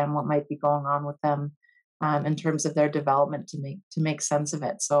understand what might be going on with them in terms of their development to make sense of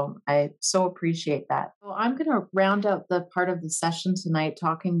it. So I so appreciate that. So I'm going to round out the part of the session tonight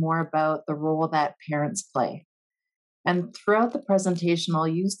talking more about the role that parents play. And throughout the presentation, I'll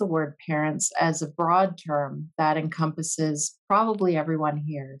use the word parents as a broad term that encompasses probably everyone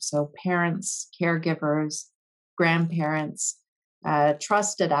here. So parents, caregivers, grandparents,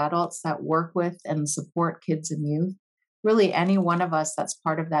 trusted adults that work with and support kids and youth, really any one of us that's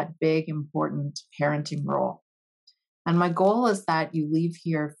part of that big, important parenting role. And my goal is that you leave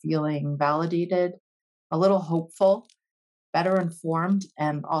here feeling validated, a little hopeful, better informed,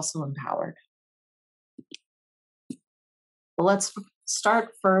 and also empowered. But let's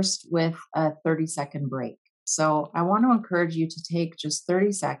start first with a 30-second break. So I want to encourage you to take just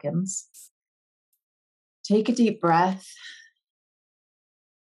 30 seconds. Take a deep breath.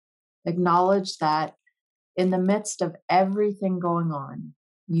 Acknowledge that in the midst of everything going on,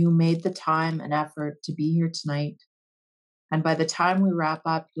 you made the time and effort to be here tonight. And by the time we wrap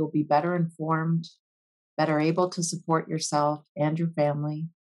up, you'll be better informed, better able to support yourself and your family.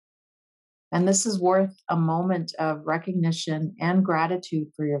 And this is worth a moment of recognition and gratitude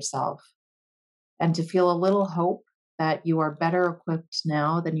for yourself, and to feel a little hope that you are better equipped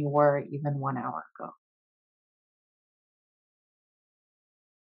now than you were even 1 hour ago.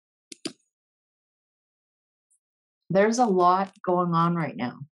 There's a lot going on right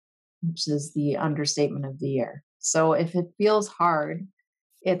now, which is the understatement of the year. So if it feels hard,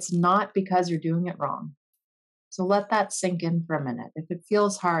 it's not because you're doing it wrong. So let that sink in for a minute. If it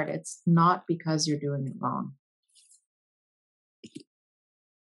feels hard, it's not because you're doing it wrong.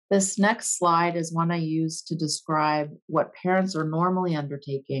 This next slide is one I use to describe what parents are normally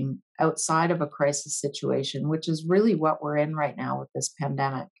undertaking outside of a crisis situation, which is really what we're in right now with this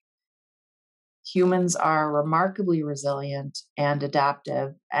pandemic. Humans are remarkably resilient and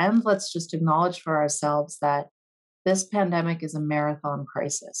adaptive, and let's just acknowledge for ourselves that this pandemic is a marathon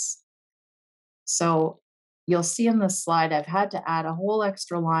crisis. So you'll see in this slide, I've had to add a whole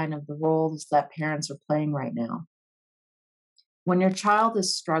extra line of the roles that parents are playing right now. When your child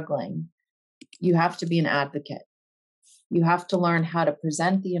is struggling, you have to be an advocate. You have to learn how to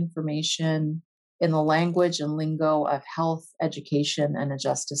present the information in the language and lingo of health, education, and a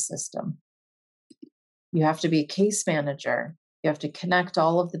justice system. You have to be a case manager. You have to connect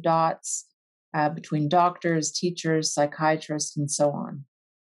all of the dots between doctors, teachers, psychiatrists, and so on.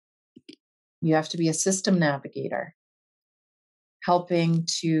 You have to be a system navigator, helping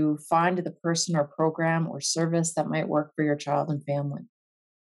to find the person or program or service that might work for your child and family.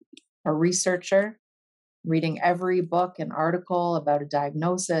 A researcher, reading every book and article about a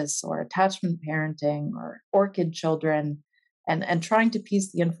diagnosis or attachment parenting or orchid children, and trying to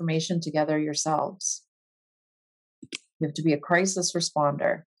piece the information together yourselves. You have to be a crisis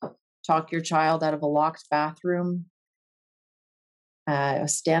responder, talk your child out of a locked bathroom,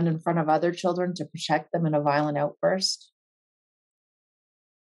 stand in front of other children to protect them in a violent outburst.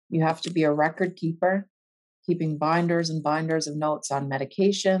 You have to be a record keeper, keeping binders and binders of notes on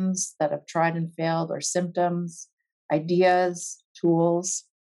medications that have tried and failed or symptoms, ideas, tools.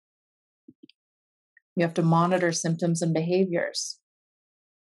 You have to monitor symptoms and behaviors.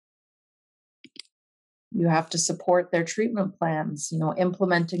 You have to support their treatment plans,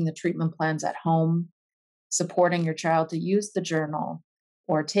 implementing the treatment plans at home, supporting your child to use the journal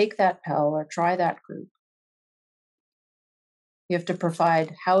or take that pill or try that group. You have to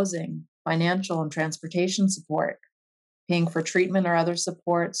provide housing, financial and transportation support, paying for treatment or other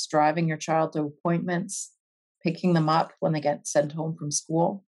supports, driving your child to appointments, picking them up when they get sent home from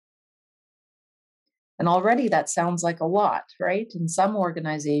school. And already that sounds like a lot, right? In some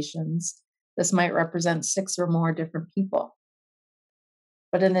organizations, this might represent 6 or more different people.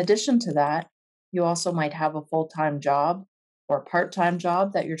 But in addition to that, you also might have a full-time job or a part-time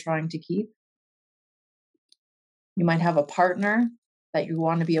job that you're trying to keep. You might have a partner that you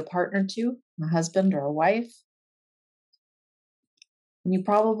want to be a partner to, a husband or a wife. And you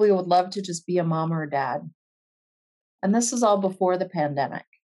probably would love to just be a mom or a dad. And this is all before the pandemic.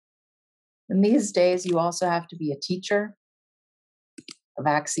 And these days, you also have to be a teacher, a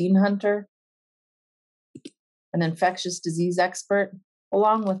vaccine hunter, an infectious disease expert,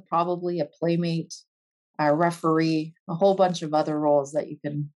 along with probably a playmate, a referee, a whole bunch of other roles that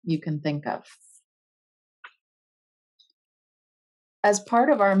you can think of. As part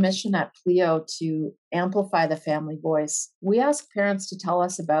of our mission at Pleo to amplify the family voice, we ask parents to tell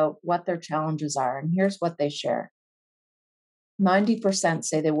us about what their challenges are, and here's what they share. 90%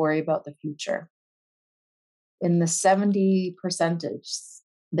 say they worry about the future. In the 70%,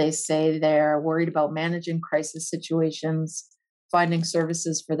 they say they're worried about managing crisis situations, finding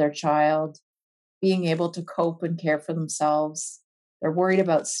services for their child, being able to cope and care for themselves. They're worried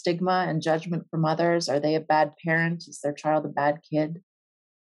about stigma and judgment from others. Are they a bad parent? Is their child a bad kid?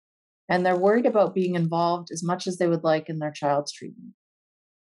 And they're worried about being involved as much as they would like in their child's treatment.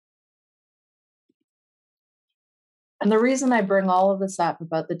 And the reason I bring all of this up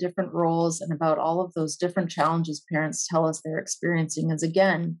about the different roles and about all of those different challenges parents tell us they're experiencing is,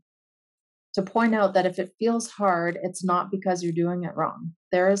 again, to point out that if it feels hard, it's not because you're doing it wrong.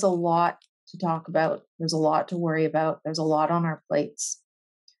 There is a lot to talk about. There's a lot to worry about. There's a lot on our plates.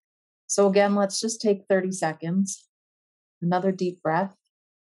 So again, let's just take 30 seconds. Another deep breath.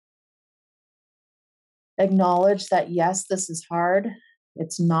 Acknowledge that, yes, this is hard.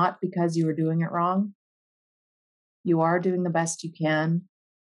 It's not because you were doing it wrong. You are doing the best you can,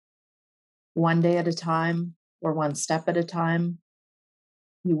 one day at a time or one step at a time.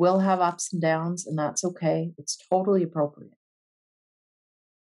 You will have ups and downs, and that's okay. It's totally appropriate.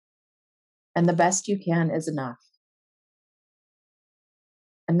 And the best you can is enough.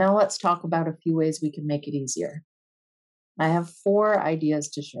 And now let's talk about a few ways we can make it easier. I have 4 ideas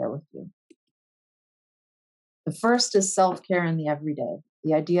to share with you. The first is self-care in the everyday,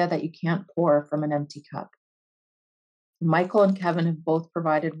 the idea that you can't pour from an empty cup. Michael and Kevin have both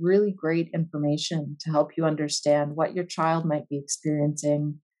provided really great information to help you understand what your child might be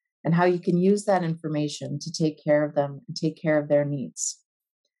experiencing and how you can use that information to take care of them and take care of their needs.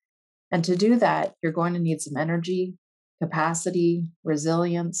 And to do that, you're going to need some energy, capacity,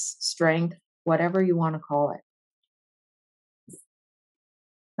 resilience, strength, whatever you want to call it.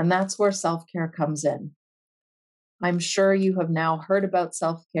 And that's where self-care comes in. I'm sure you have now heard about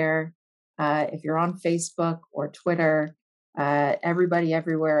self-care. If you're on Facebook or Twitter, everybody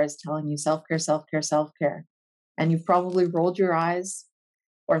everywhere is telling you self-care, self-care, self-care. And you've probably rolled your eyes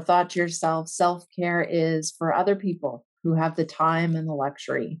or thought to yourself, self-care is for other people who have the time and the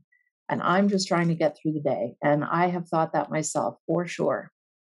luxury. And I'm just trying to get through the day. And I have thought that myself, for sure.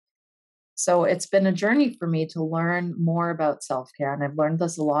 So it's been a journey for me to learn more about self-care. And I've learned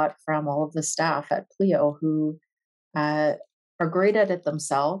this a lot from all of the staff at Pleo who are great at it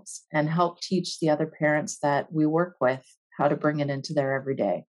themselves and help teach the other parents that we work with how to bring it into their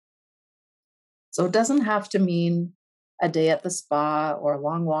everyday. So it doesn't have to mean a day at the spa or a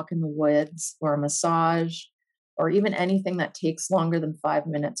long walk in the woods or a massage or even anything that takes longer than 5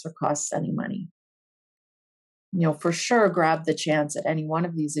 minutes or costs any money. For sure, grab the chance at any one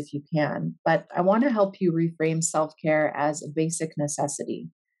of these if you can, but I want to help you reframe self-care as a basic necessity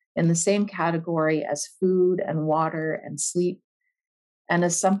in the same category as food and water and sleep, and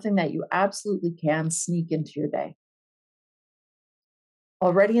as something that you absolutely can sneak into your day.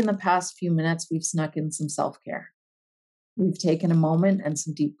 Already in the past few minutes, we've snuck in some self-care. We've taken a moment and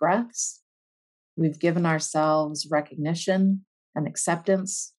some deep breaths. We've given ourselves recognition and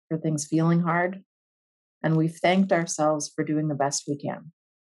acceptance for things feeling hard. And we've thanked ourselves for doing the best we can.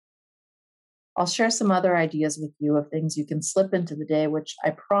 I'll share some other ideas with you of things you can slip into the day, which I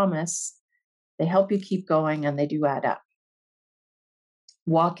promise they help you keep going and they do add up.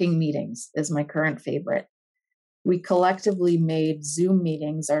 Walking meetings is my current favorite. We collectively made Zoom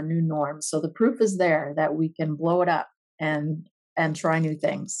meetings our new norm. So the proof is there that we can blow it up and try new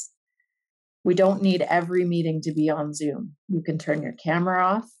things. We don't need every meeting to be on Zoom. You can turn your camera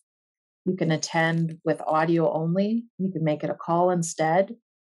off. You can attend with audio only. You can make it a call instead.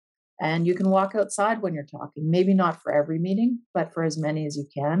 And you can walk outside when you're talking. Maybe not for every meeting, but for as many as you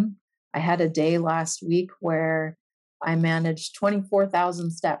can. I had a day last week where I managed 24,000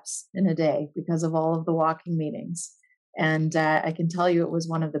 steps in a day because of all of the walking meetings. And I can tell you it was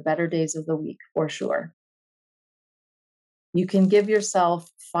one of the better days of the week for sure. You can give yourself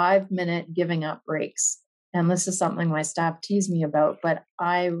 5-minute giving up breaks. And this is something my staff tease me about, but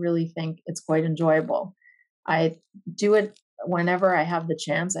I really think it's quite enjoyable. I do it whenever I have the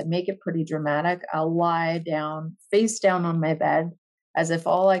chance. I make it pretty dramatic. I'll lie down, face down on my bed, as if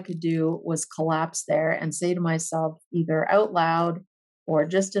all I could do was collapse there and say to myself, either out loud or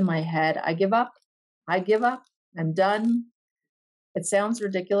just in my head, I give up. I give up. I'm done. It sounds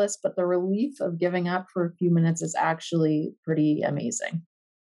ridiculous, but the relief of giving up for a few minutes is actually pretty amazing.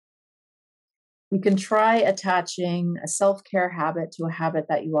 You can try attaching a self-care habit to a habit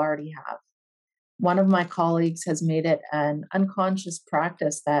that you already have. One of my colleagues has made it an unconscious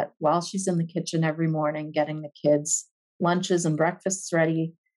practice that while she's in the kitchen every morning getting the kids lunches and breakfasts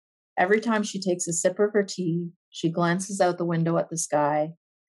ready, every time she takes a sip of her tea, she glances out the window at the sky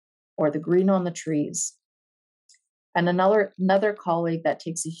or the green on the trees. And another colleague that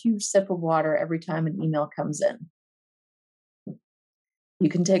takes a huge sip of water every time an email comes in. You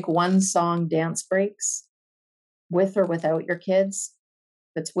can take one song dance breaks with or without your kids.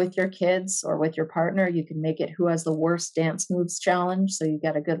 If it's with your kids or with your partner, you can make it who has the worst dance moves challenge, so you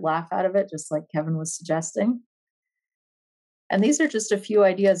get a good laugh out of it, just like Kevin was suggesting. And these are just a few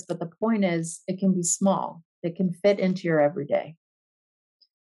ideas, but the point is it can be small. It can fit into your everyday.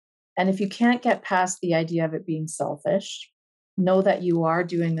 And if you can't get past the idea of it being selfish, know that you are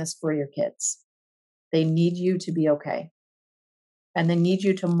doing this for your kids. They need you to be okay. And they need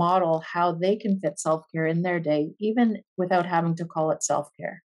you to model how they can fit self-care in their day, even without having to call it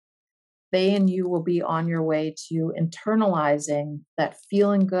self-care. They and you will be on your way to internalizing that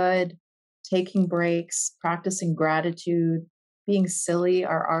feeling good, taking breaks, practicing gratitude, being silly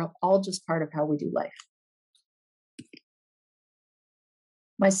are all just part of how we do life.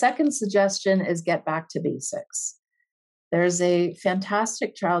 My second suggestion is get back to basics. There's a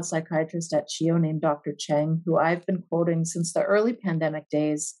fantastic child psychiatrist at CHEO named Dr. Cheng, who I've been quoting since the early pandemic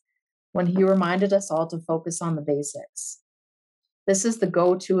days when he reminded us all to focus on the basics. This is the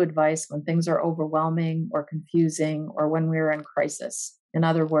go-to advice when things are overwhelming or confusing or when we're in crisis. In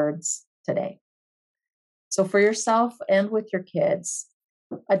other words, today. So for yourself and with your kids,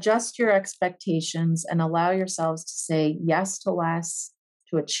 adjust your expectations and allow yourselves to say yes to less,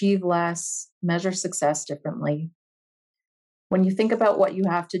 to achieve less, measure success differently. When you think about what you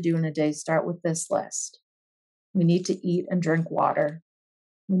have to do in a day, start with this list. We need to eat and drink water.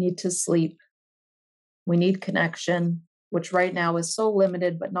 We need to sleep. We need connection, which right now is so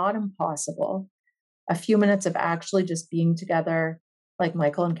limited, but not impossible. A few minutes of actually just being together, like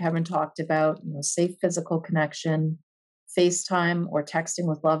Michael and Kevin talked about, safe physical connection, FaceTime or texting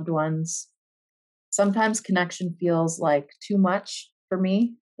with loved ones. Sometimes connection feels like too much for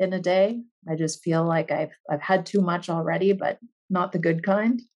me in a day. I just feel like I've had too much already, but not the good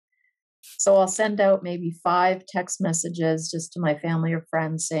kind. So I'll send out maybe 5 text messages just to my family or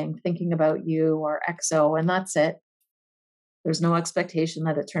friends saying, thinking about you or XO, and that's it. There's no expectation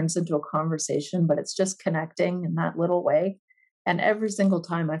that it turns into a conversation, but it's just connecting in that little way. And every single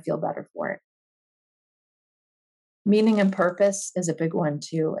time I feel better for it. Meaning and purpose is a big one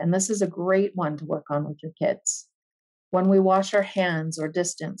too. And this is a great one to work on with your kids. When we wash our hands or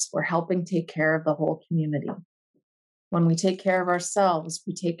distance, we're helping take care of the whole community. When we take care of ourselves,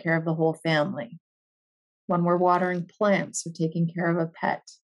 we take care of the whole family. When we're watering plants or taking care of a pet.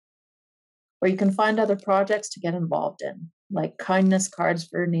 Or you can find other projects to get involved in, like kindness cards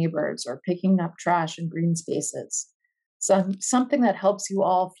for your neighbors or picking up trash in green spaces. Something that helps you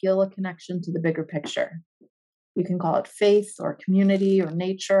all feel a connection to the bigger picture. You can call it faith or community or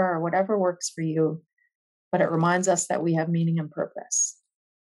nature or whatever works for you, but it reminds us that we have meaning and purpose.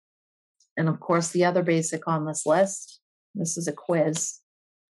 And of course, the other basic on this list, this is a quiz,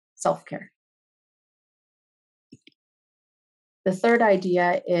 self-care. The third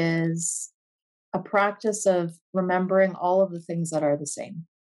idea is a practice of remembering all of the things that are the same.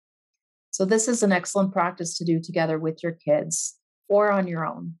 So this is an excellent practice to do together with your kids or on your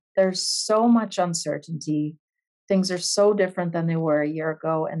own. There's so much uncertainty. Things are so different than they were a year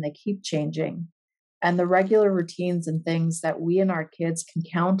ago, and they keep changing. And the regular routines and things that we and our kids can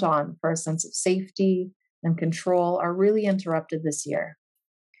count on for a sense of safety and control are really interrupted this year.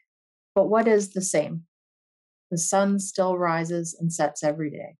 But what is the same? The sun still rises and sets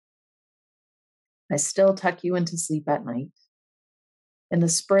every day. I still tuck you into sleep at night. In the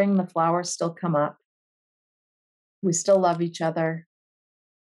spring, the flowers still come up. We still love each other.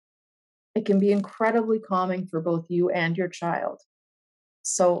 It can be incredibly calming for both you and your child.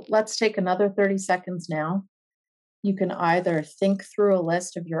 So let's take another 30 seconds now. You can either think through a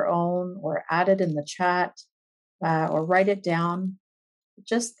list of your own or add it in the chat or write it down.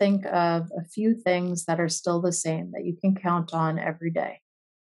 Just think of a few things that are still the same that you can count on every day.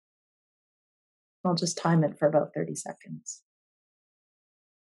 I'll just time it for about 30 seconds.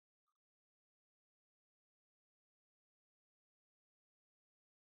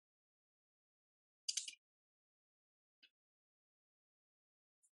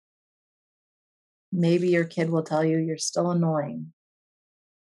 Maybe your kid will tell you you're still annoying.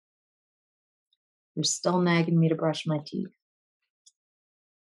 You're still nagging me to brush my teeth.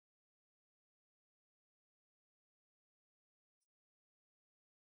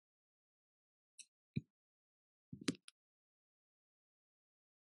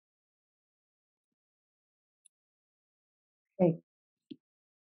 Okay.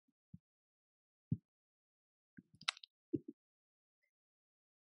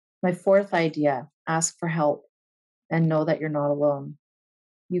 My fourth idea, ask for help and know that you're not alone.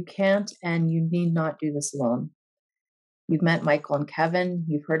 You can't and you need not do this alone. You've met Michael and Kevin.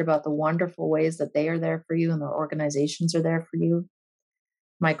 You've heard about the wonderful ways that they are there for you and their organizations are there for you.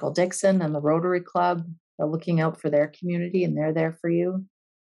 Michael Dixon and the Rotary Club are looking out for their community and they're there for you.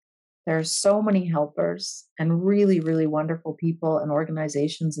 There are so many helpers and really, really wonderful people and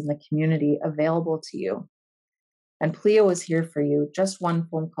organizations in the community available to you. And Pleo is here for you, just one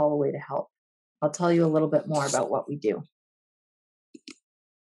phone call away to help. I'll tell you a little bit more about what we do.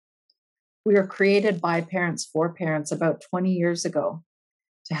 We were created by parents for parents about 20 years ago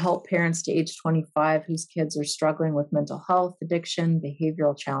to help parents to age 25 whose kids are struggling with mental health, addiction,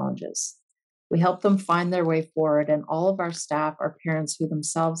 behavioral challenges. We help them find their way forward, and all of our staff are parents who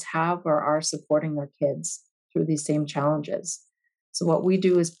themselves have or are supporting their kids through these same challenges. So what we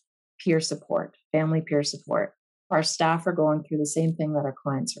do is peer support, family peer support. Our staff are going through the same thing that our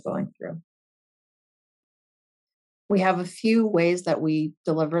clients are going through. We have a few ways that we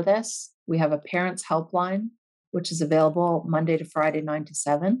deliver this. We have a parents helpline, which is available Monday to Friday, 9 to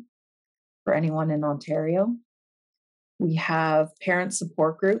 7 for anyone in Ontario. We have parent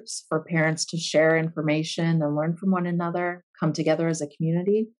support groups for parents to share information and learn from one another, come together as a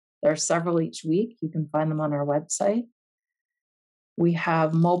community. There are several each week. You can find them on our website. We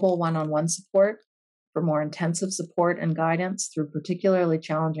have mobile one-on-one support for more intensive support and guidance through particularly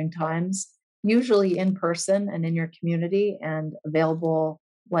challenging times, usually in person and in your community, and available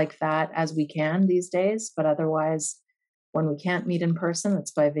like that as we can these days. But otherwise, when we can't meet in person,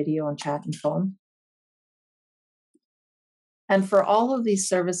 it's by video and chat and phone. And for all of these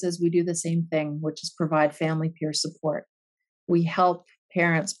services, we do the same thing, which is provide family peer support. We help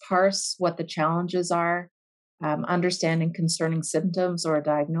parents parse what the challenges are, understanding concerning symptoms or a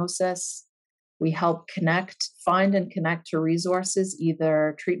diagnosis. We help find and connect to resources,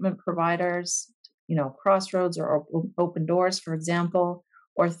 either treatment providers, Crossroads or Open Doors, for example,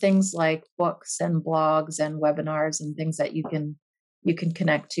 or things like books and blogs and webinars and things that you can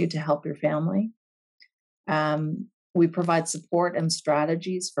connect to help your family. We provide support and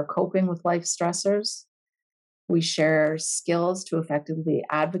strategies for coping with life stressors. We share skills to effectively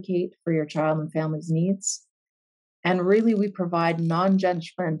advocate for your child and family's needs. And really, we provide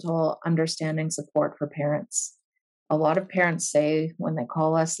non-judgmental understanding support for parents. A lot of parents say when they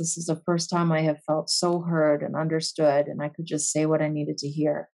call us, this is the first time I have felt so heard and understood, and I could just say what I needed to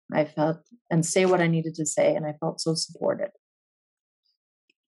hear. Say what I needed to say, and I felt so supported.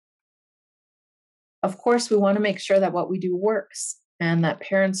 Of course, we want to make sure that what we do works and that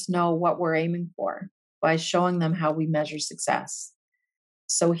parents know what we're aiming for by showing them how we measure success.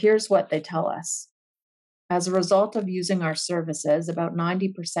 So here's what they tell us. As a result of using our services, about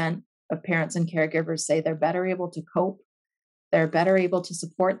 90% of parents and caregivers say they're better able to cope, they're better able to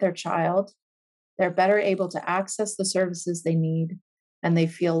support their child, they're better able to access the services they need, and they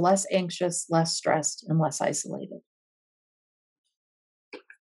feel less anxious, less stressed, and less isolated.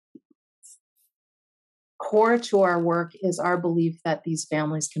 Core to our work is our belief that these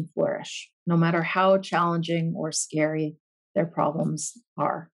families can flourish, no matter how challenging or scary their problems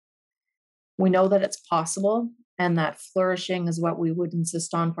are. We know that it's possible and that flourishing is what we would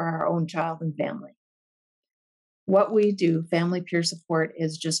insist on for our own child and family. What we do, family peer support,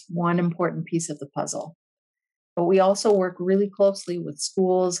 is just one important piece of the puzzle. But we also work really closely with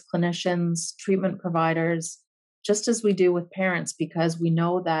schools, clinicians, treatment providers, just as we do with parents, because we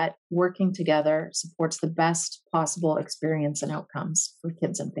know that working together supports the best possible experience and outcomes for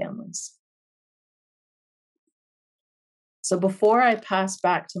kids and families. So before I pass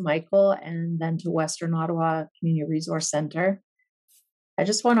back to Michael and then to Western Ottawa Community Resource Center, I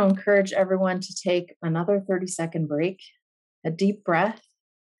just want to encourage everyone to take another 30-second break, a deep breath,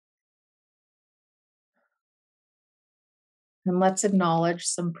 and let's acknowledge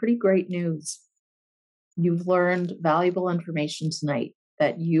some pretty great news. You've learned valuable information tonight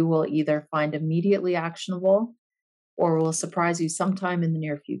that you will either find immediately actionable or will surprise you sometime in the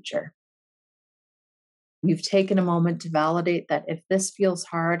near future. You've taken a moment to validate that if this feels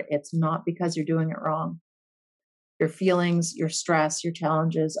hard, it's not because you're doing it wrong. Your feelings, your stress, your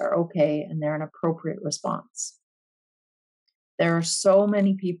challenges are okay, and they're an appropriate response. There are so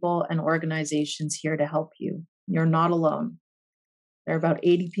many people and organizations here to help you. You're not alone. There are about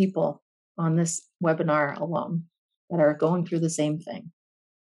 80 people on this webinar alone that are going through the same thing.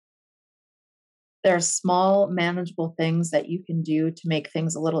 There are small, manageable things that you can do to make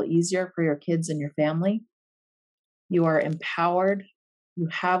things a little easier for your kids and your family. You are empowered. You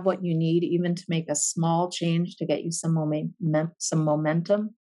have what you need, even to make a small change to get you some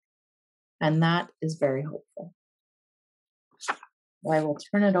momentum. And that is very hopeful. I will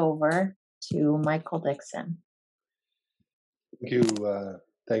turn it over to Michael Dixon.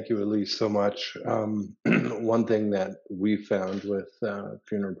 Thank you, Elyse, so much. One thing that we found with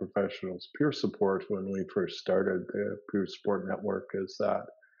funeral professionals peer support when we first started the peer support network is that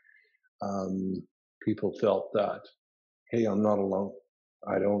people felt that, hey, I'm not alone.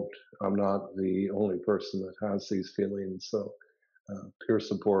 I'm not the only person that has these feelings. So peer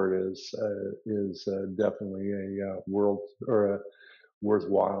support is definitely a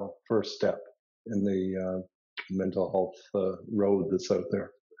worthwhile first step in the mental health road that's out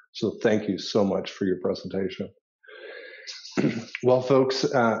there. So thank you so much for your presentation. Well, folks,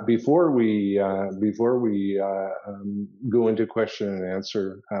 before we go into question and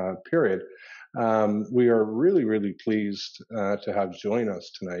answer period, we are really, really pleased to have join us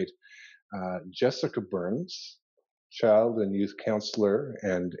tonight Jessica Burns, Child and Youth Counselor,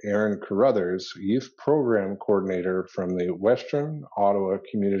 and Aaron Carruthers, Youth Program Coordinator from the Western Ottawa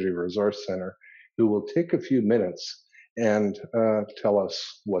Community Resource Center, who will take a few minutes and tell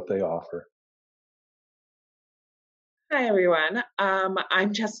us what they offer. Hi, everyone.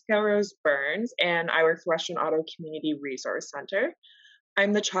 I'm Jessica Rose Burns, and I work for Western Ottawa Community Resource Center.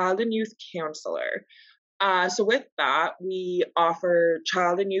 I'm the Child and Youth Counselor. So with that, we offer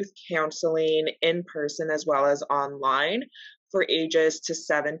child and youth counseling in person as well as online for ages to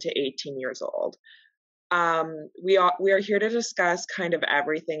 7 to 18 years old. We are here to discuss kind of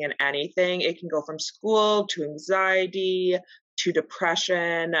everything and anything. It can go from school to anxiety to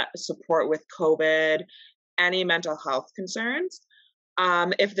depression, support with COVID, any mental health concerns.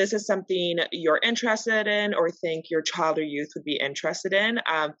 If this is something you're interested in or think your child or youth would be interested in,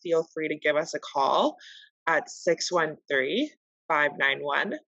 feel free to give us a call at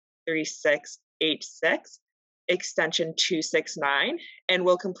 613-591-3686, extension 269, and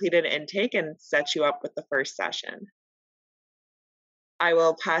we'll complete an intake and set you up with the first session. I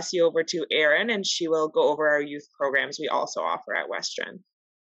will pass you over to Erin, and she will go over our youth programs we also offer at Western.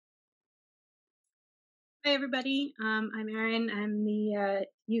 Hi, everybody. I'm Erin. I'm the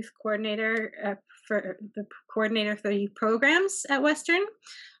youth coordinator for the youth programs at Western.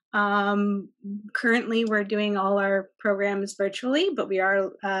 Currently, we're doing all our programs virtually, but we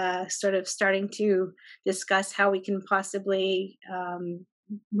are sort of starting to discuss how we can possibly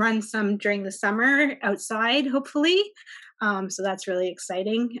run some during the summer outside, hopefully. So that's really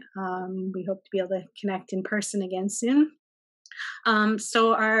exciting. We hope to be able to connect in person again soon.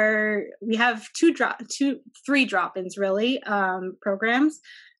 So we have three drop-ins really, programs.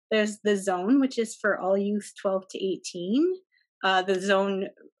 There's the Zone, which is for all youth 12 to 18. The Zone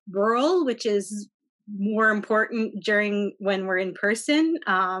Rural, which is more important when we're in person.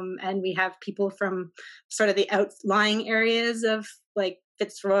 And we have people from sort of the outlying areas of like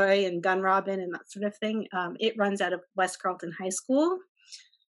Fitzroy and Dunrobin and that sort of thing. It runs out of West Carleton High School.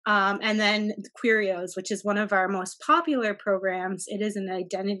 And then the Queerios, which is one of our most popular programs. It is an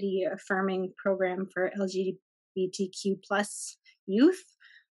identity affirming program for LGBTQ plus youth.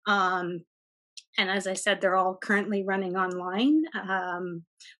 And as I said, they're all currently running online.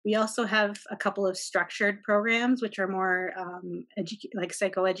 We also have a couple of structured programs, which are more like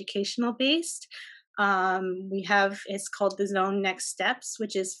psychoeducational based. It's called the Zone Next Steps,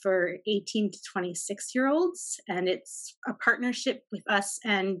 which is for 18 to 26-year-olds. And it's a partnership with us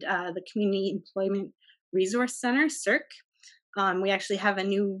and the Community Employment Resource Center, CERC. We actually have a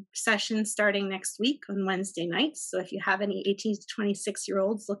new session starting next week on Wednesday nights. So if you have any 18 to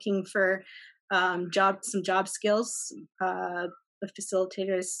 26-year-olds looking for some job skills, the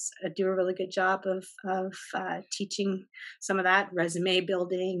facilitators do a really good job of teaching some of that resume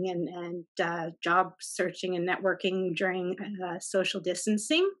building and job searching and networking during social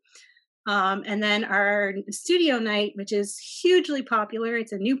distancing. And then our studio night, which is hugely popular.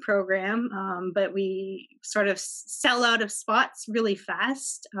 It's a new program, but we sort of sell out of spots really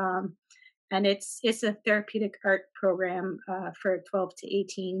fast. And it's a therapeutic art program for 12 to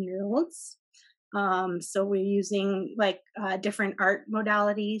 18-year-olds. So we're using different art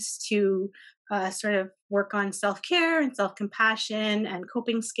modalities to sort of work on self-care and self-compassion and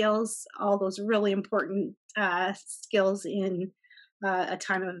coping skills, all those really important skills in a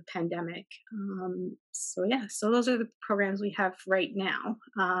time of a pandemic. So those are the programs we have right now.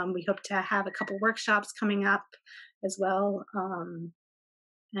 We hope to have a couple workshops coming up as well.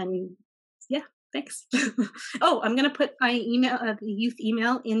 And yeah, thanks. Oh, I'm going to put my email, the youth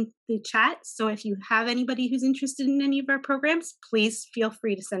email, in the chat. So if you have anybody who's interested in any of our programs, please feel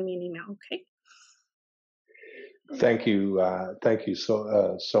free to send me an email. Okay. Thank you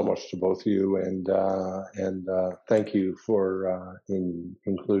so much to both of you, and thank you for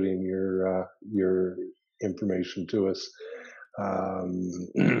including your information to us.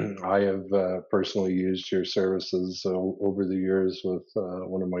 I have personally used your services over the years with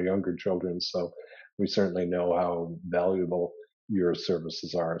one of my younger children, so we certainly know how valuable your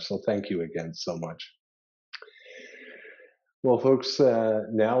services are. So thank you again so much. Well, folks,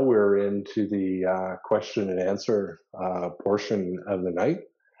 now we're into the question and answer portion of the night.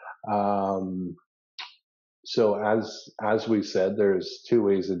 So as we said, there's two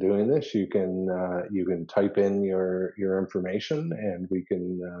ways of doing this. You can type in your information and we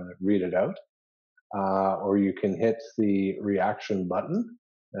can read it out, or you can hit the reaction button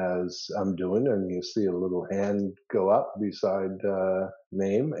as I'm doing, and you see a little hand go up beside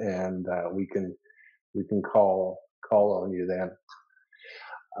name, and we can call on you then.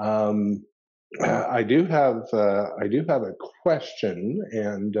 I do have a question,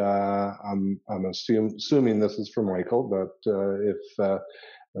 and I'm assuming this is for Michael, but if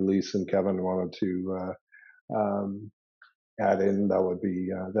Elyse and Kevin wanted to add in, that would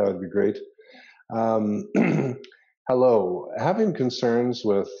be great. Hello, having concerns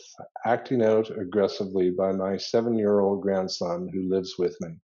with acting out aggressively by my 7-year-old grandson who lives with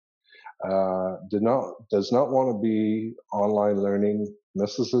me. Does not want to be online learning,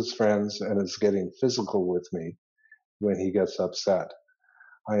 misses his friends, and is getting physical with me when he gets upset.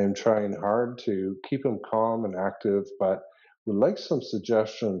 I am trying hard to keep him calm and active, but would like some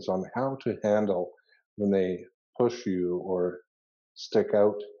suggestions on how to handle when they push you or stick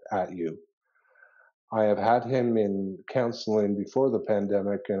out at you. I have had him in counseling before the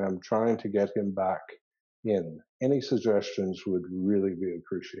pandemic, and I'm trying to get him back in. Any suggestions would really be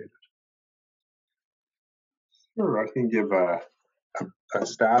appreciated. Sure, I can give a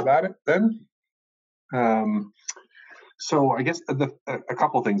stab at it then. So I guess a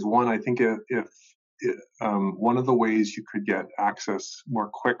couple things. One, I think if one of the ways you could get access more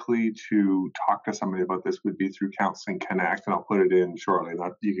quickly to talk to somebody about this would be through Counseling Connect, and I'll put it in shortly.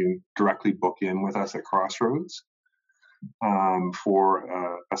 You can directly book in with us at Crossroads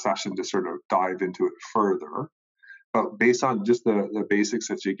for a session to sort of dive into it further. But based on just the basics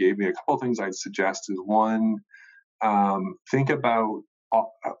that you gave me, a couple of things I'd suggest is one, think about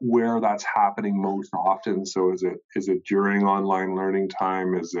where that's happening most often. So is it during online learning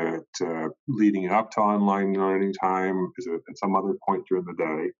time? Is it leading up to online learning time? Is it at some other point during the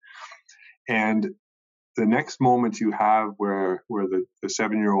day? And the next moment you have where the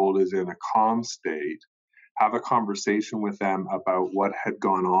 7-year-old is in a calm state, have a conversation with them about what had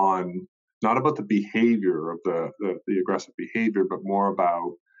gone on, not about the behavior of the aggressive behavior, but more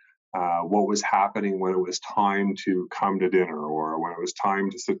about what was happening when it was time to come to dinner or when it was time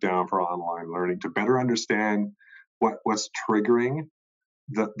to sit down for online learning, to better understand what's triggering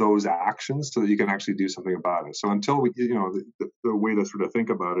those actions so that you can actually do something about it. So until the way to sort of think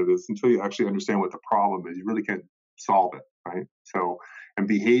about it is until you actually understand what the problem is, you really can't solve it, right? So, and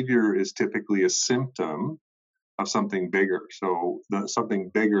behavior is typically a symptom of something bigger. So something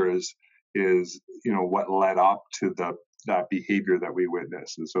bigger is what led up to that behavior that we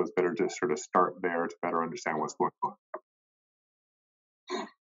witnessed. And so it's better to sort of start there to better understand what's going on.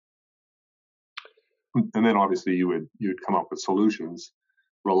 And then obviously you'd come up with solutions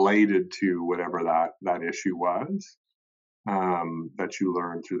related to whatever that issue was that you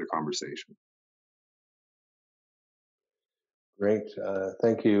learned through the conversation. Great,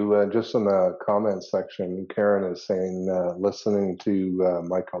 thank you. Just in the comments section, Karen is saying, listening to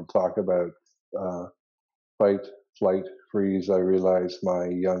Michael talk about fight, flight, freeze, I realize my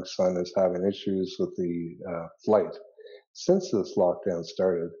young son is having issues with the flight. since this lockdown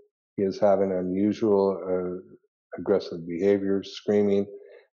started, he is having unusual aggressive behaviors, screaming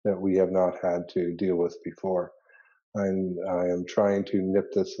that we have not had to deal with before. I am trying to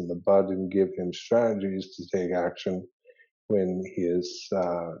nip this in the bud and give him strategies to take action when he is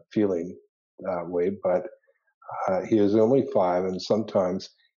feeling that way. But he is only 5, and sometimes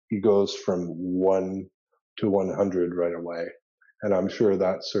he goes from 1 to 100 right away. And I'm sure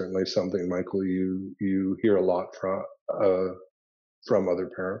that's certainly something, Michael, you hear a lot from other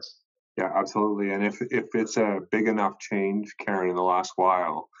parents. Yeah, absolutely. And if it's a big enough change, Karen, in the last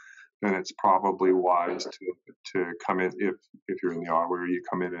while, then it's probably wise to come in, if you're in the Ottawa area, you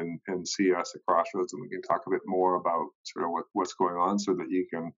come in and see us at Crossroads, and we can talk a bit more about sort of what's going on, so that you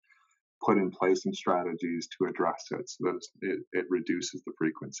can put in place some strategies to address it, so that it reduces the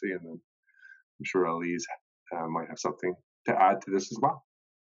frequency. And then I'm sure Elyse might have something to add to this as well.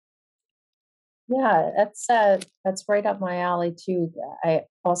 Yeah, that's right up my alley too. I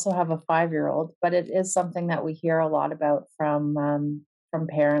also have a 5-year-old, but it is something that we hear a lot about from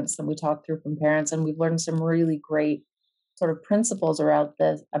parents, and we talk through from parents, and we've learned some really great sort of principles around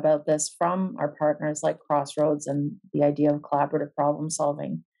this about this from our partners like Crossroads and the idea of collaborative problem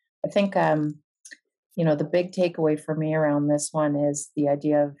solving. I think the big takeaway for me around this one is the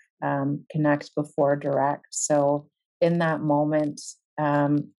idea of connect before direct. So in that moment,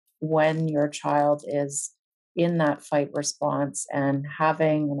 when your child is in that fight response and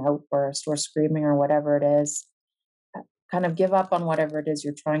having an outburst or screaming or whatever it is, kind of give up on whatever it is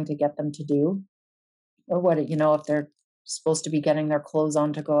you're trying to get them to do, or if they're supposed to be getting their clothes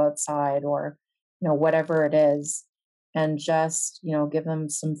on to go outside, or whatever it is, and just give them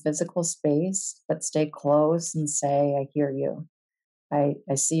some physical space, but stay close and say, I hear you. I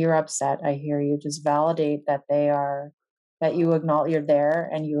see you're upset. I hear you. Just validate that that you acknowledge you're there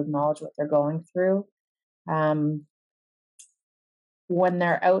and you acknowledge what they're going through. When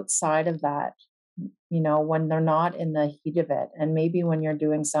they're outside of that, when they're not in the heat of it, and maybe when you're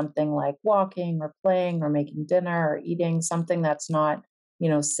doing something like walking or playing or making dinner or eating, something that's not,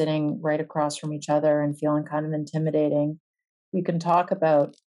 sitting right across from each other and feeling kind of intimidating, you can talk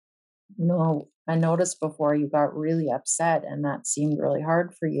about, I noticed before you got really upset and that seemed really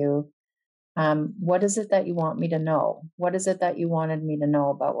hard for you. What is it that you want me to know? What is it that you wanted me to know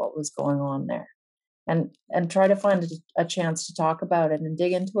about what was going on there? And try to find a chance to talk about it and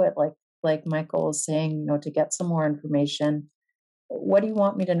dig into it, like Michael was saying, to get some more information. What do you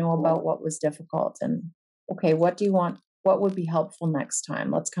want me to know about what was difficult? And okay, what would be helpful next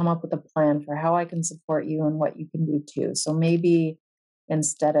time? Let's come up with a plan for how I can support you and what you can do too. So maybe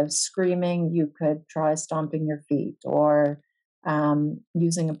instead of screaming, you could try stomping your feet, or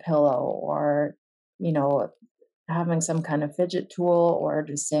using a pillow, or having some kind of fidget tool, or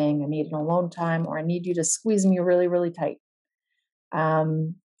just saying I need an alone time, or I need you to squeeze me really, really tight.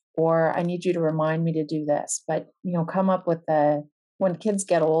 Or I need you to remind me to do this. But, come up with when kids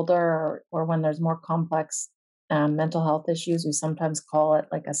get older, or when there's more complex mental health issues, we sometimes call it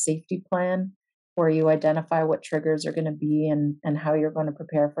like a safety plan, where you identify what triggers are going to be and how you're going to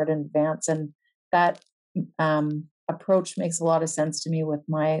prepare for it in advance. And that approach makes a lot of sense to me with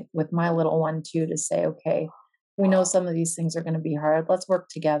my little one too, to say, okay, we know some of these things are going to be hard. Let's work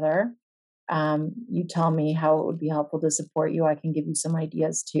together. You tell me how it would be helpful to support you. I can give you some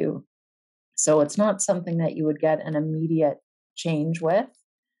ideas too. So it's not something that you would get an immediate change with,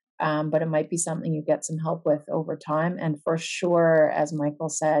 but it might be something you get some help with over time. And for sure, as Michael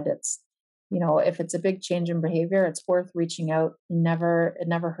said, it's, if it's a big change in behavior, it's worth reaching out. It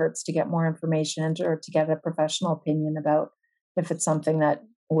never hurts to get more information or to get a professional opinion about if it's something that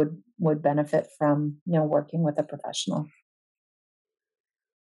would benefit from, working with a professional.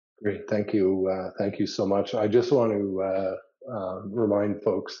 Great, thank you. Thank you so much. I just want to remind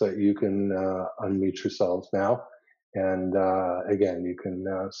folks that you can unmute yourselves now. And again, you can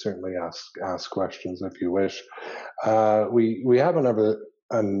certainly ask questions if you wish. We have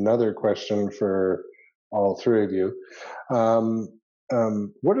another question for all three of you.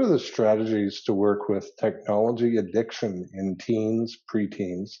 What are the strategies to work with technology addiction in teens,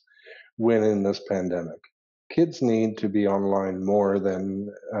 preteens, when in this pandemic? Kids need to be online more than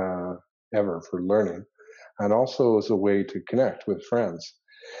ever for learning, and also as a way to connect with friends.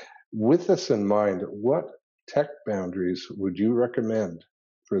 With this in mind, what tech boundaries would you recommend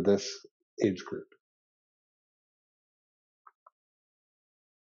for this age group?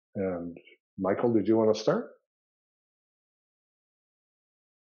 And Michael, did you want to start?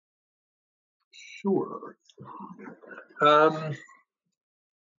 Sure.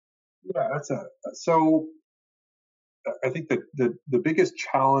 Yeah, so I think that the biggest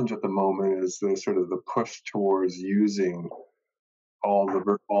challenge at the moment is the sort of the push towards using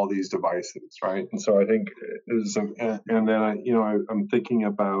all these devices, right? And so I think and then I'm thinking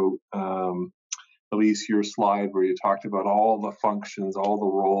about Elyse, your slide where you talked about all the functions, all the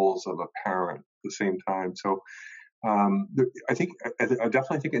roles of a parent at the same time. So I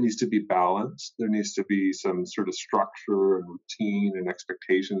definitely think it needs to be balanced. There needs to be some sort of structure and routine and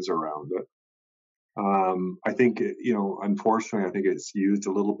expectations around it. I think, unfortunately, I think it's used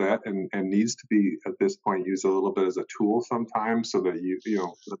a little bit and needs to be at this point used a little bit as a tool sometimes so that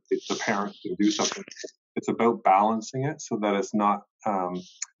the parent can do something. It's about balancing it so that it's not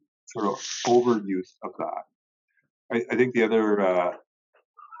sort of overuse of that. I think the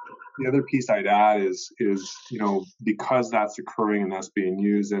other piece I'd add is because that's occurring and that's being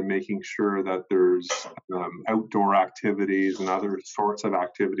used, and making sure that there's outdoor activities and other sorts of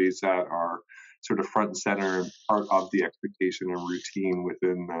activities that are sort of front and center and part of the expectation and routine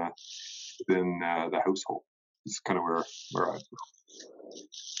within the household. This is kind of where we're at.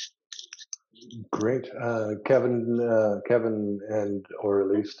 Great. Kevin and or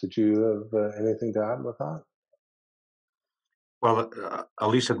Elyse, did you have anything to add with that? Well,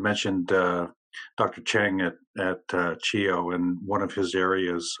 Elyse had mentioned Dr. Cheng at CHIO, and one of his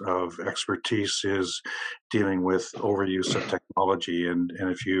areas of expertise is dealing with overuse of technology. And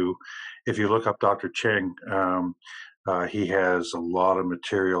if you look up Dr. Cheng, he has a lot of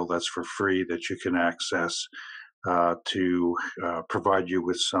material that's for free that you can access to provide you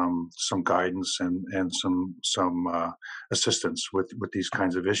with some guidance and some assistance with these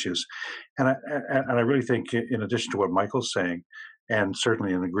kinds of issues. And I really think, in addition to what Michael's saying, and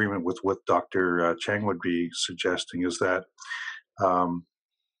certainly in agreement with what Dr. Cheng would be suggesting, is that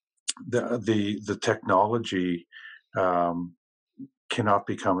the technology cannot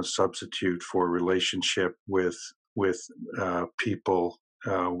become a substitute for relationship with people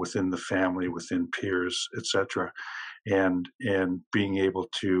within the family, within peers, etc., and being able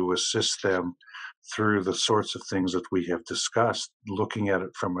to assist them through the sorts of things that we have discussed, looking at it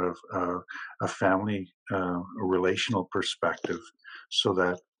from a family, a relational perspective, so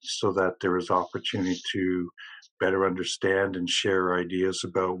that there is opportunity to better understand and share ideas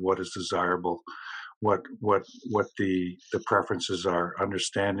about what is desirable, what the preferences are,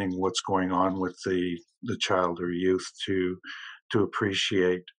 understanding what's going on with the child or youth to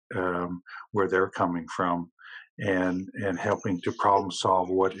appreciate where they're coming from, and helping to problem solve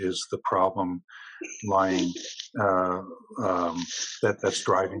what is the problem lying that's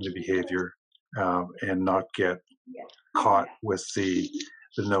driving the behavior, and not get caught with the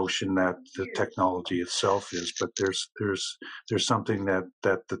notion that the technology itself is, but there's something that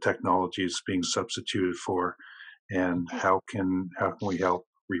the technology is being substituted for, and how can we help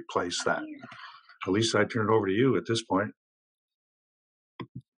replace that? Elyse, I turn it over to you at this point.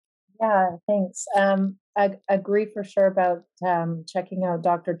 Yeah, thanks. I agree for sure about checking out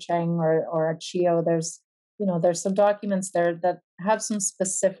Dr. Cheng or CHIO. There's some documents there that have some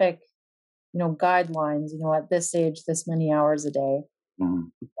specific guidelines. At this age, this many hours a day.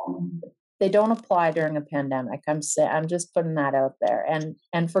 Mm-hmm. They don't apply during a pandemic. I'm just putting that out there,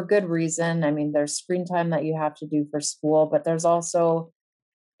 and for good reason. I mean, there's screen time that you have to do for school, but there's also,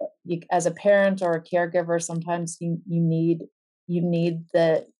 as a parent or a caregiver, sometimes you need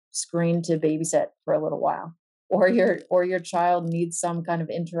the screen to babysit for a little while, or your child needs some kind of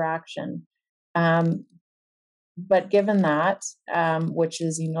interaction. But given that, which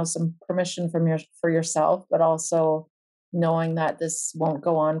is some permission for yourself, but also knowing that this won't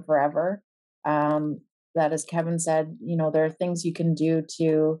go on forever, that, as Kevin said, there are things you can do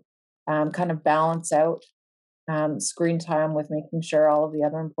to kind of balance out screen time with making sure all of the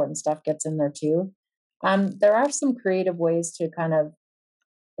other important stuff gets in there too. There are some creative ways to kind of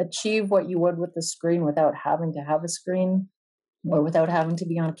achieve what you would with the screen without having to have a screen, or without having to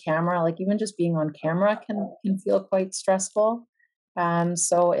be on camera. Like, even just being on camera can feel quite stressful.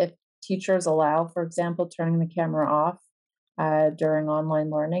 So if teachers allow, for example, turning the camera off during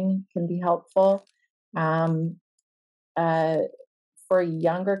online learning, can be helpful. For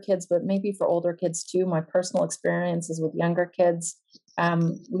younger kids, but maybe for older kids too. My personal experiences with younger kids,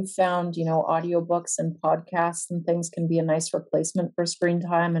 we've found, audiobooks and podcasts and things can be a nice replacement for screen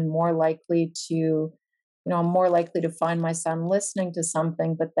time, and more likely to find my son listening to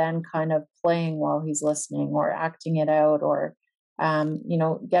something, but then kind of playing while he's listening, or acting it out, or,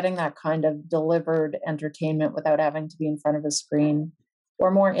 getting that kind of delivered entertainment without having to be in front of a screen,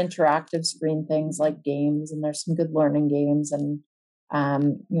 or more interactive screen things like games. And there's some good learning games, and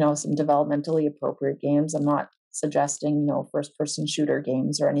some developmentally appropriate games. I'm not suggesting, first person shooter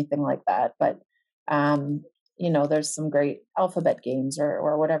games or anything like that, but, there's some great alphabet games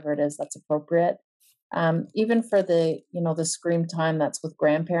or whatever it is that's appropriate. Even for the screen time that's with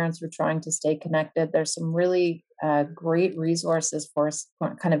grandparents who are trying to stay connected, there's some really great resources for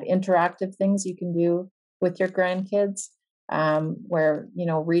kind of interactive things you can do with your grandkids, where,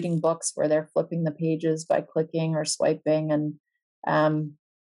 reading books where they're flipping the pages by clicking or swiping, and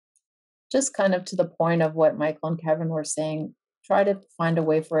just kind of to the point of what Michael and Kevin were saying, try to find a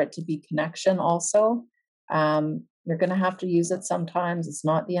way for it to be connection also. You're going to have to use it sometimes. It's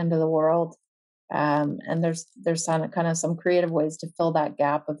not the end of the world. And there's kind of some creative ways to fill that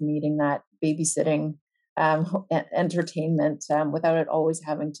gap of needing that babysitting entertainment without it always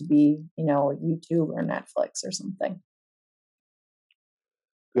having to be, YouTube or Netflix or something.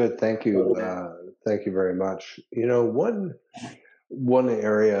 Good, thank you. Thank you very much. One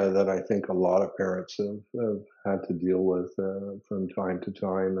area that I think a lot of parents have had to deal with from time to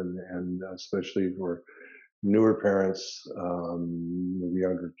time, and especially for newer parents with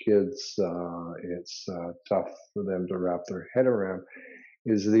younger kids, it's tough for them to wrap their head around,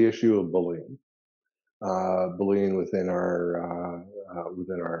 is the issue of bullying. Bullying within our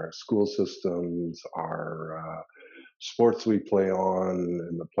school systems, our sports we play on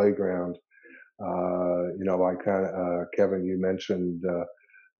in the playground. Kevin, you mentioned,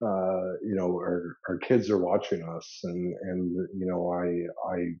 our kids are watching us, and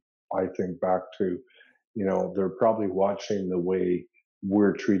I think back to, they're probably watching the way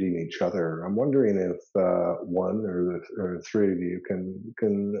we're treating each other. I'm wondering if one or three of you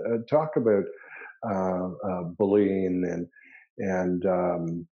can talk about bullying and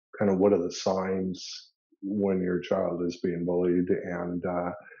kind of what are the signs when your child is being bullied, and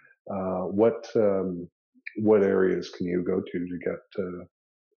what areas can you go to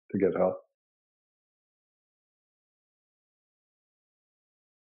get help?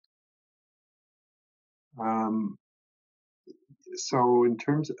 So in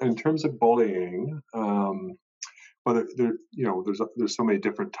terms of bullying, well, there's so many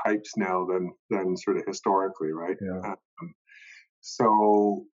different types now than sort of historically, right? Yeah.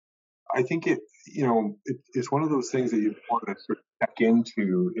 So I think it's one of those things that you want to sort of check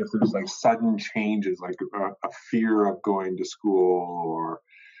into if there's like sudden changes, like a fear of going to school,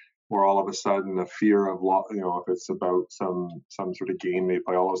 or all of a sudden a fear of if it's about some sort of game they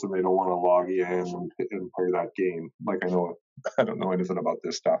play, all of a sudden they don't want to log in and play that game. Like I don't know anything about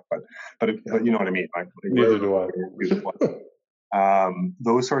this stuff, but you know what I mean. Like Neither do I.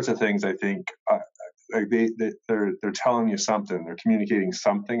 Those sorts of things, I think, like they're telling you something, they're communicating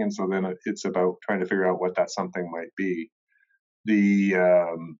something, and so then it's about trying to figure out what that something might be.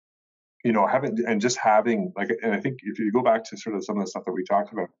 Having and I think if you go back to sort of some of the stuff that we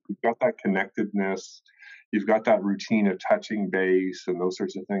talked about, you've got that connectedness, you've got that routine of touching base and those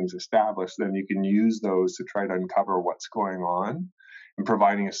sorts of things established, then you can use those to try to uncover what's going on and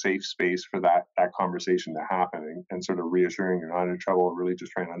providing a safe space for that conversation to happen, and sort of reassuring you're not in trouble, really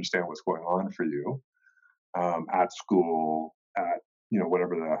just trying to understand what's going on for you at school, at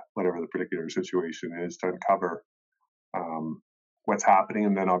whatever the particular situation is, to uncover what's happening,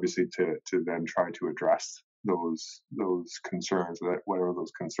 and then obviously to then try to address those concerns, whatever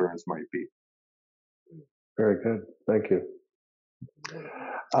those concerns might be. Very good, thank you.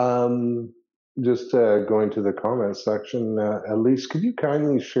 Just going to the comments section, Elyse, could you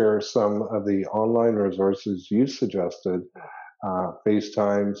kindly share some of the online resources you suggested?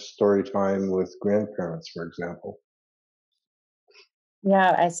 FaceTime, story time with grandparents, for example.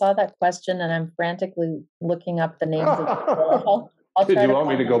 Yeah, I saw that question and I'm frantically looking up the names of people. Did you want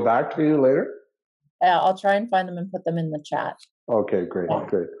me to go back to you later? I'll try and find them and put them in the chat. Okay, great,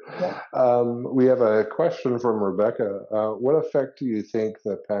 great. Yeah. We have a question from Rebecca. What effect do you think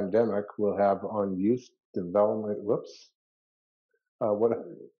the pandemic will have on youth development? Whoops. I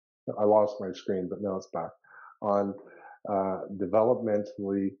lost my screen, but now it's back. On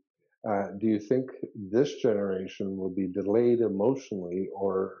developmentally, do you think this generation will be delayed emotionally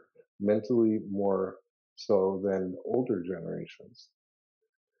or mentally more so than older generations?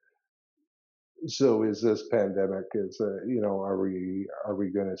 So is this pandemic, are we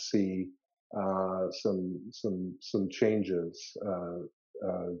going to see some changes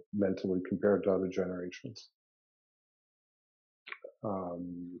mentally compared to other generations?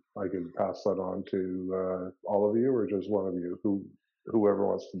 I can pass that on to all of you, or just one of you, whoever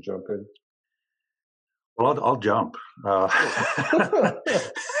wants to jump in. Well, I'll jump.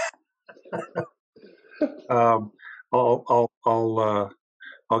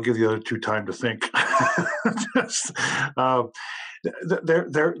 I'll give the other two time to think.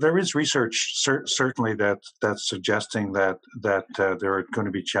 There is research certainly that's suggesting that there are going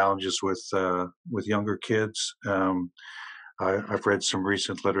to be challenges with younger kids. I've read some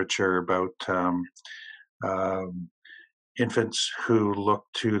recent literature about infants who look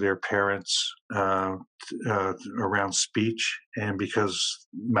to their parents around speech, and because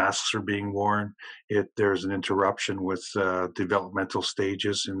masks are being worn, there's an interruption with developmental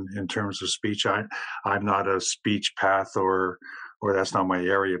stages in terms of speech. I'm not a speech path or that's not my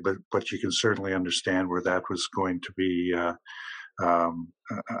area, but you can certainly understand where that was going to be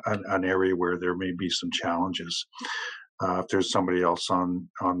an area where there may be some challenges. If there's somebody else on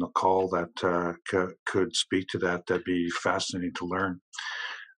the call that could speak to that, that'd be fascinating to learn.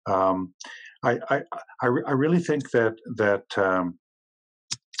 I really think that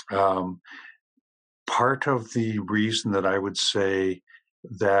part of the reason that I would say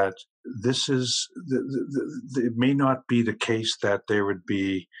that this is, it may not be the case that there would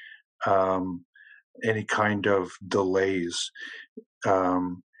be any kind of delays.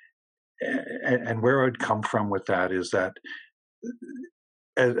 And where I'd come from with that is that,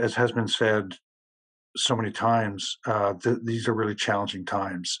 as has been said so many times, these are really challenging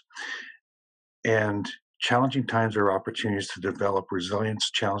times. And challenging times are opportunities to develop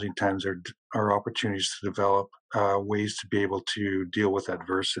resilience. Challenging times are opportunities to develop ways to be able to deal with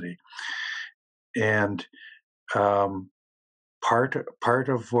adversity. And part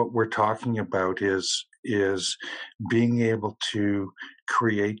of what we're talking about is being able to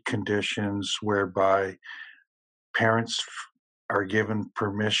create conditions whereby parents are given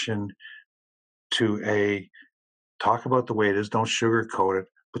permission to talk about the way it is, don't sugarcoat it,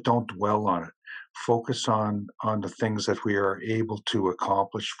 but don't dwell on it. Focus on the things that we are able to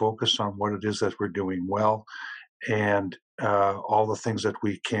accomplish, focus on what it is that we're doing well, and all the things that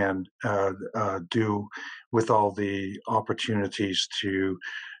we can do with all the opportunities to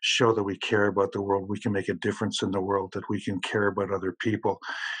show that we care about the world, we can make a difference in the world, that we can care about other people.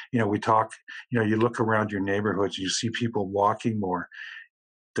 We talk, you look around your neighborhoods, you see people walking more.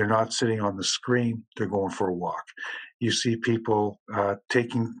 They're not sitting on the screen, they're going for a walk. You see people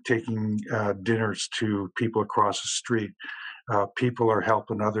taking dinners to people across the street. People are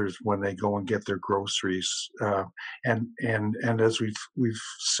helping others when they go and get their groceries, and as we've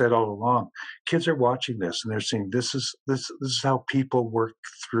said all along, kids are watching this and they're saying this is how people work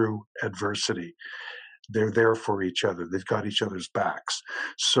through adversity. They're there for each other. They've got each other's backs.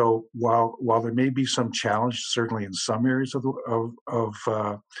 So while there may be some challenge, certainly in some areas of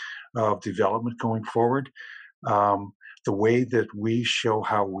development going forward, the way that we show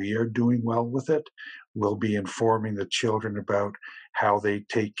how we are doing well with it will be informing the children about how they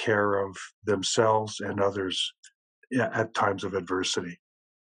take care of themselves and others at times of adversity.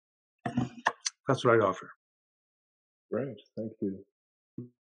 That's what I'd offer. Great, thank you.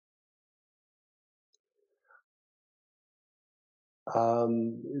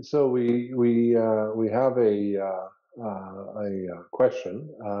 So we have a question.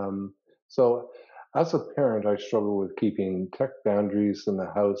 So as a parent, I struggle with keeping tech boundaries in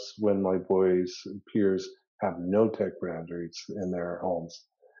the house when my boys' peers have no tech boundaries in their homes.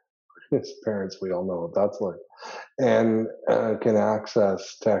 As parents, we all know what that's like, and can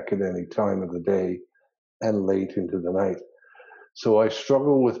access tech at any time of the day and late into the night. So I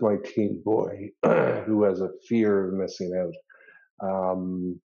struggle with my teen boy who has a fear of missing out.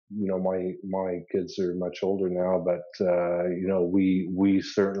 My kids are much older now, but we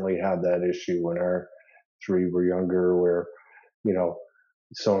certainly had that issue when our three were younger, where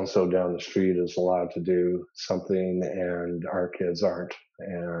so and so down the street is allowed to do something and our kids aren't.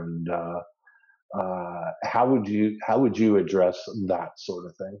 And how would you address that sort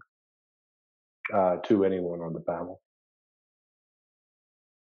of thing to anyone on the panel?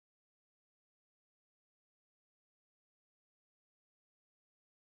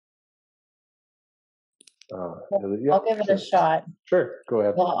 I'll give it a shot. Sure, go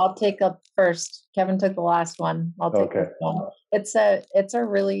ahead. Well, I'll take up first. Kevin took the last one. I'll take this one. It's a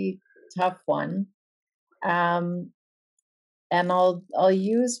really tough one, and I'll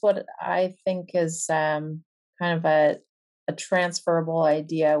use what I think is kind of a transferable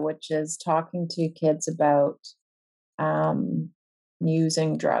idea, which is talking to kids about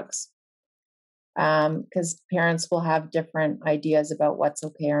using drugs. Because parents will have different ideas about what's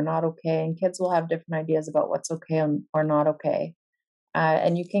okay or not okay, and kids will have different ideas about what's okay or not okay.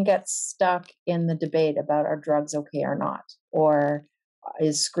 And you can get stuck in the debate about are drugs okay or not, or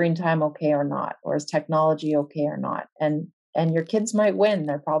is screen time okay or not, or is technology okay or not. And your kids might win.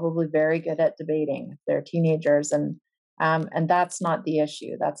 They're probably very good at debating. They're teenagers, and that's not the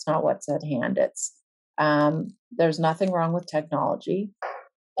issue. That's not what's at hand. It's there's nothing wrong with technology.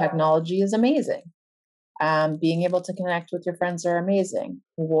 Technology is amazing. Being able to connect with your friends are amazing.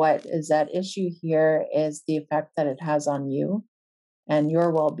 What is at issue here is the effect that it has on you and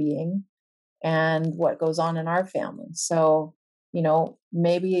your well-being and what goes on in our family. So,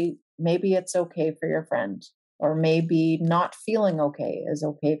 maybe it's okay for your friend, or maybe not feeling okay is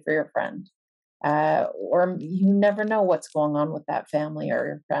okay for your friend. Or you never know what's going on with that family or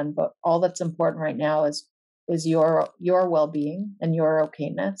your friend, but all that's important right now is your well-being and your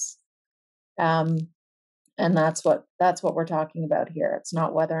okayness. And that's what we're talking about here. It's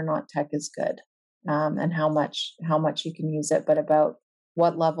not whether or not tech is good, and how much you can use it, but about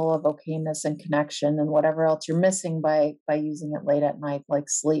what level of okayness and connection and whatever else you're missing by using it late at night, like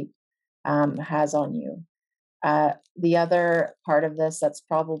sleep, has on you. The other part of this that's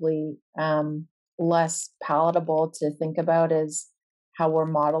probably less palatable to think about is how we're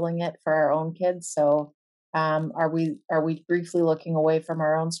modeling it for our own kids. So, are we briefly looking away from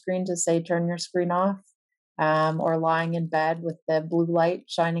our own screen to say turn your screen off, or lying in bed with the blue light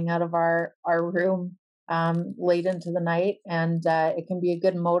shining out of our room late into the night? And it can be a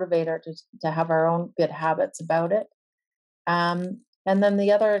good motivator to have our own good habits about it. And then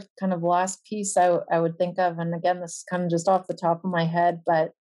the other kind of last piece I would think of, and again, this is kind of just off the top of my head,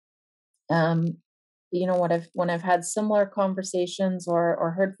 but when I've had similar conversations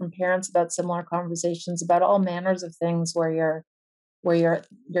or heard from parents about similar conversations about all manners of things where your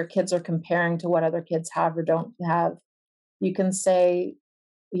kids are comparing to what other kids have or don't have, you can say,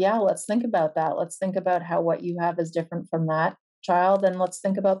 yeah, let's think about that. Let's think about how what you have is different from that child, and let's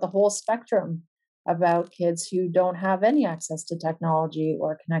think about the whole spectrum about kids who don't have any access to technology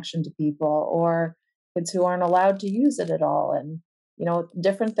or connection to people, or kids who aren't allowed to use it at all. And,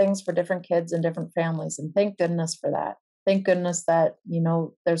 different things for different kids and different families. And thank goodness for that. Thank goodness that,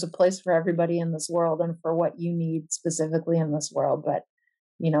 there's a place for everybody in this world and for what you need specifically in this world. But,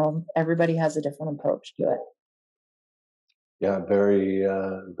 everybody has a different approach to it. Yeah, very,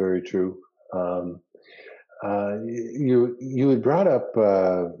 very true. You had brought up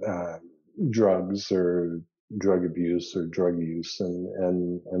drugs or drug abuse or drug use,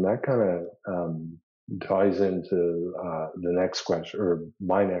 and that kind of ties into the next question, or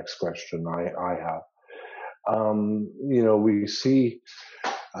my next question I have. We see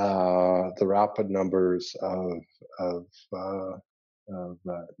the rapid numbers of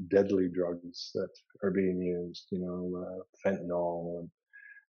deadly drugs that are being used, fentanyl and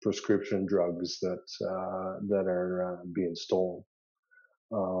prescription drugs that are being stolen.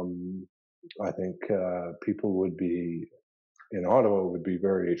 I think people in Ottawa would be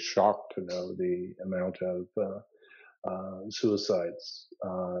very shocked to know the amount of suicides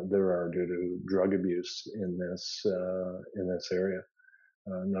there are due to drug abuse in this area,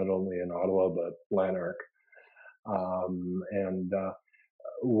 not only in Ottawa but Lanark. And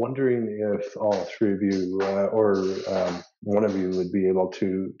wondering if all three of you or one of you would be able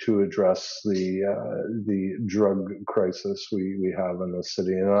to address the drug crisis we have in the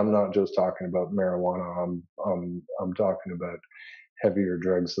city. And I'm not just talking about marijuana. I'm talking about heavier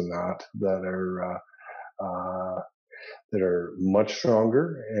drugs than that are much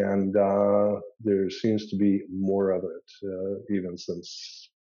stronger, and there seems to be more of it even since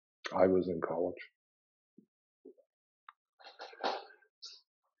I was in college.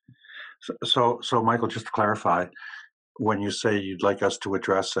 So Michael, just to clarify, when you say you'd like us to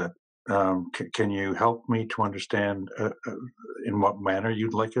address it, can you help me to understand in what manner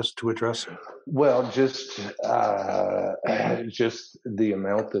you'd like us to address it? Well, just the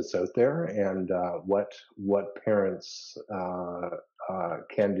amount that's out there, and what parents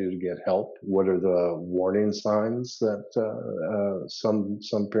can do to get help. What are the warning signs that some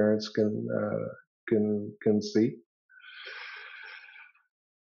parents can see?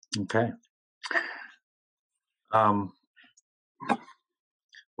 Okay.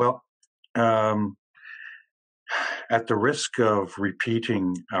 Well, at the risk of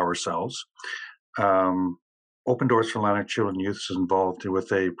repeating ourselves, Open Doors for Lanark Children and Youth is involved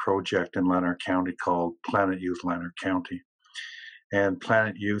with a project in Lanark County called Planet Youth Lanark County. And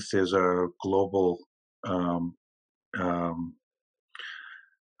Planet Youth is a global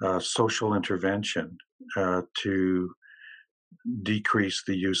social intervention to decrease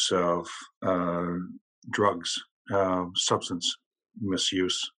the use of drugs, substance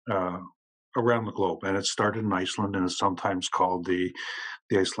misuse around the globe. And it started in Iceland and is sometimes called the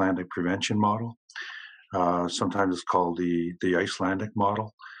Icelandic prevention model. Sometimes it's called the Icelandic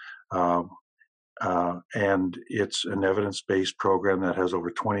model. And it's an evidence-based program that has over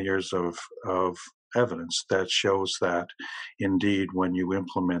 20 years of evidence that shows that indeed when you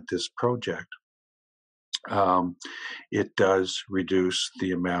implement this project, it does reduce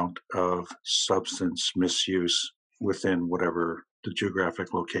the amount of substance misuse within whatever the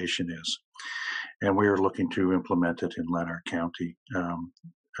geographic location is. And we are looking to implement it in Lanark County.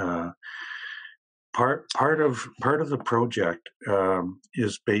 Part of the project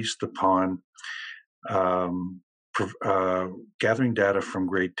is based upon gathering data from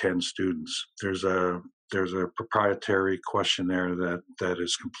grade 10 students. There's a proprietary questionnaire that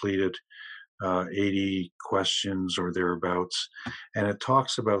is completed, 80 questions or thereabouts, and it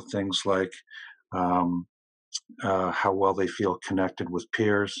talks about things like how well they feel connected with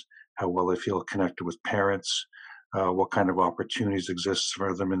peers, how well they feel connected with parents, what kind of opportunities exist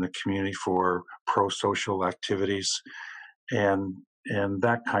for them in the community for pro-social activities, and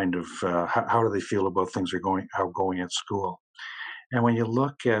that kind of how do they feel about things are going at school. And when you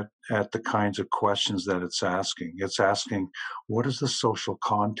look at the kinds of questions that it's asking what is the social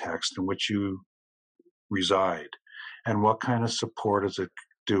context in which you reside, and what kind of support is it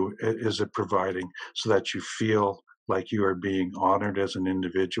providing so that you feel like you are being honored as an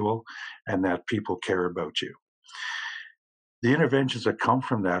individual and that people care about you. The interventions that come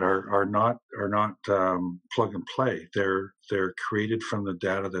from that are not plug and play. They're created from the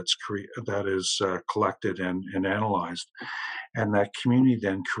data that is collected and analyzed, and that community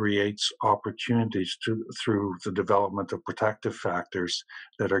then creates opportunities through the development of protective factors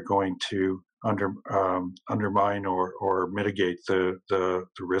that are going to undermine or mitigate the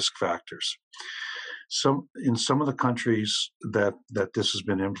risk factors. So in some of the countries that this has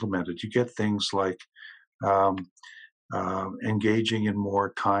been implemented, you get things like engaging in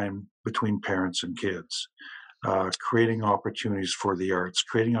more time between parents and kids, creating opportunities for the arts,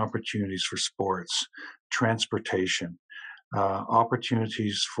 creating opportunities for sports, transportation,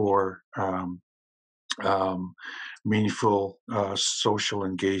 opportunities for meaningful social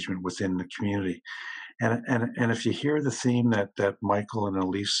engagement within the community. And if you hear the theme that Michael and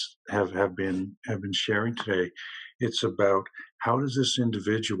Elyse have been sharing today, it's about how does this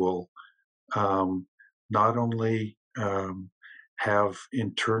individual not only have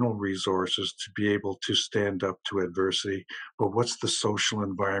internal resources to be able to stand up to adversity, but what's the social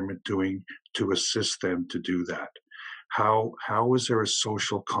environment doing to assist them to do that? How is there a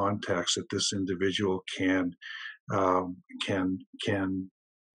social context that this individual can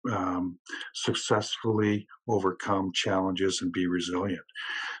successfully overcome challenges and be resilient?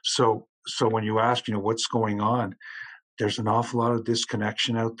 So when you ask, what's going on, there's an awful lot of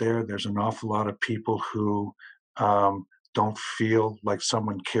disconnection out there. There's an awful lot of people who don't feel like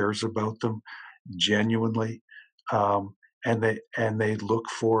someone cares about them genuinely, and they look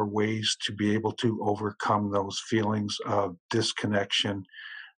for ways to be able to overcome those feelings of disconnection,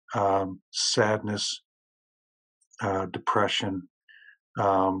 sadness, depression,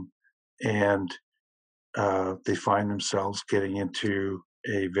 and they find themselves getting into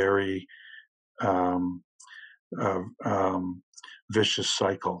a very vicious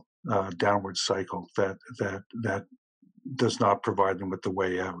cycle, downward cycle that does not provide them with the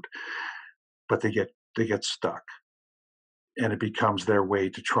way out. But they get stuck, and it becomes their way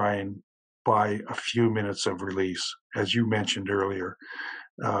to try and buy a few minutes of release, as you mentioned earlier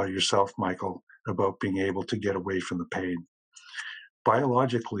yourself, Michael, about being able to get away from the pain.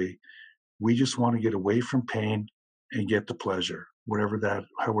 Biologically, we just want to get away from pain and get to pleasure,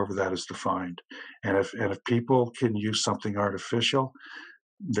 however that is defined. And if people can use something artificial,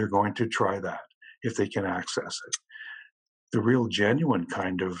 they're going to try that if they can access it. The real genuine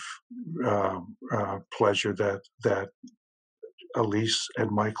kind of pleasure that Elyse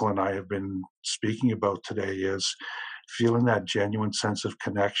and Michael and I have been speaking about today is feeling that genuine sense of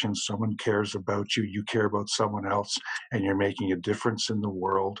connection. Someone cares about you, you care about someone else, and you're making a difference in the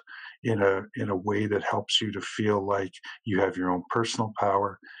world in a way that helps you to feel like you have your own personal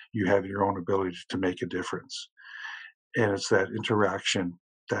power, you have your own ability to make a difference. And it's that interaction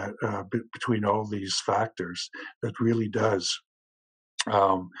that between all these factors that really does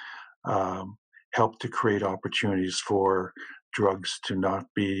help to create opportunities for drugs to not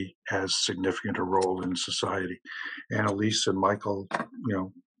be as significant a role in society. And Elyse and Michael,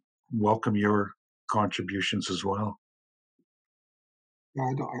 welcome your contributions as well.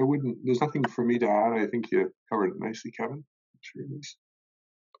 Yeah, I wouldn't. There's nothing for me to add. I think you covered it nicely, Kevin. Sure, Elyse.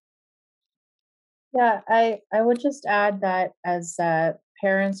 Yeah, I would just add that as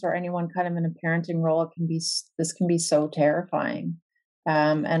parents or anyone kind of in a parenting role, this can be so terrifying.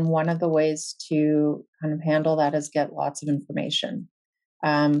 And one of the ways to kind of handle that is get lots of information.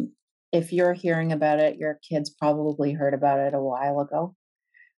 If you're hearing about it, your kids probably heard about it a while ago.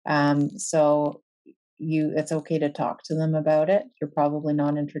 So it's okay to talk to them about it. You're probably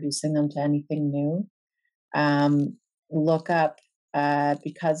not introducing them to anything new. Look up,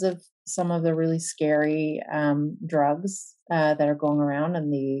 because of some of the really scary drugs that are going around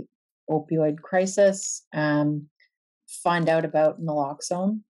and the opioid crisis, find out about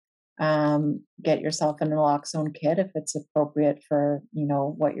naloxone. Get yourself a naloxone kit if it's appropriate for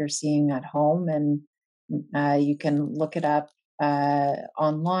what you're seeing at home, and you can look it up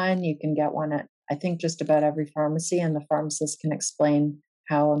online. You can get one at, I think, just about every pharmacy, and the pharmacist can explain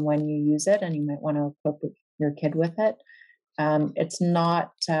how and when you use it, and you might want to equip your kid with it. It's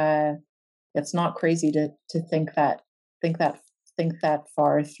not crazy to think that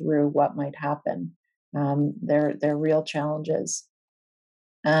far through what might happen. They're real challenges.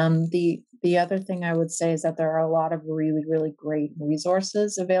 The other thing I would say is that there are a lot of really, really great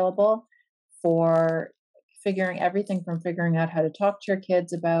resources available for figuring out how to talk to your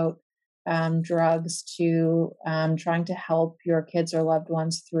kids about drugs, to trying to help your kids or loved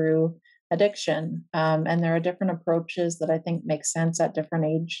ones through addiction. And there are different approaches that I think make sense at different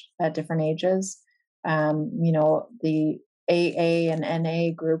ages. The AA and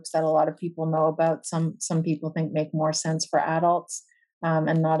NA groups that a lot of people know about, some people think make more sense for adults,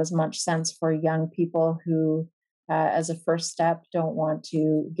 and not as much sense for young people who, as a first step, don't want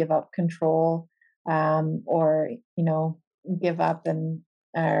to give up control, or give up and,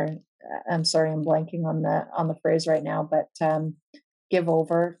 I'm sorry, I'm blanking on the phrase right now, but give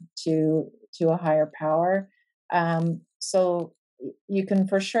over to a higher power. So you can,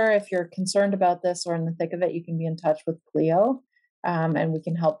 for sure, if you're concerned about this or in the thick of it, you can be in touch with Pleo, and we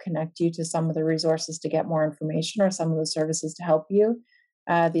can help connect you to some of the resources to get more information or some of the services to help you.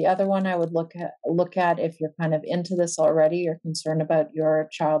 The other one I would look at if you're kind of into this already, you're concerned about your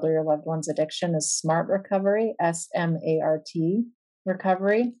child or your loved one's addiction, is SMART Recovery, SMART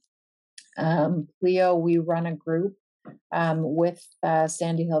Recovery. Pleo, we run a group with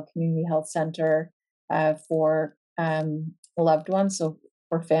Sandy Hill Community Health Center for loved ones, so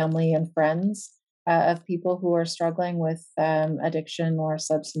for family and friends of people who are struggling with addiction or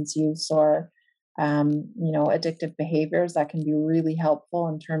substance use or addictive behaviors. That can be really helpful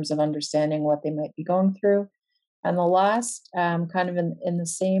in terms of understanding what they might be going through. And the last, kind of in the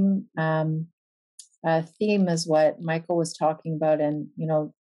same theme as what Michael was talking about, and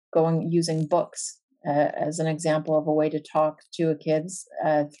using books as an example of a way to talk to kids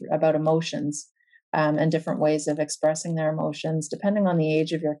about emotions, and different ways of expressing their emotions, depending on the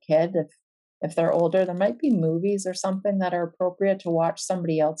age of your kid. If they're older, there might be movies or something that are appropriate to watch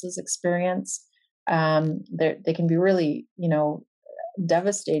somebody else's experience. They can be really,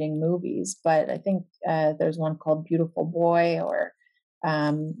 devastating movies, but I think there's one called Beautiful Boy, or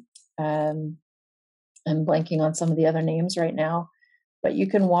I'm blanking on some of the other names right now, but you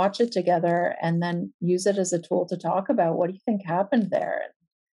can watch it together and then use it as a tool to talk about what do you think happened there, and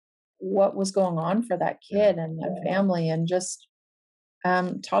what was going on for that kid and that family, and just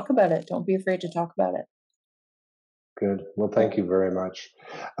talk about it. Don't be afraid to talk about it. Good. Well, thank you very much.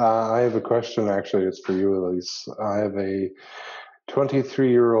 I have a question, actually. It's for you, Elyse. I have a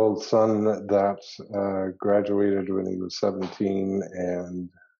 23-year-old son that graduated when he was 17 and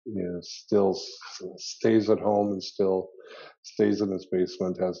still stays at home and still stays in his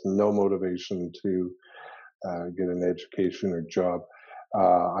basement, has no motivation to get an education or job.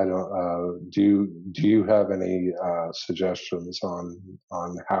 I don't. Do you have any suggestions on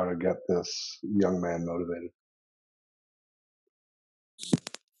how to get this young man motivated?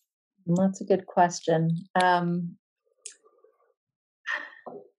 That's a good question.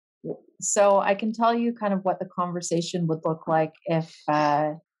 So I can tell you kind of what the conversation would look like if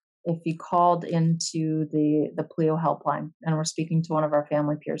you called into the Pleo helpline and we're speaking to one of our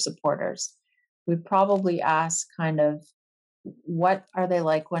family peer supporters. We'd probably ask kind of, what are they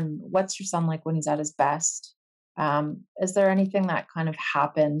like what's your son like when he's at his best? Is there anything that kind of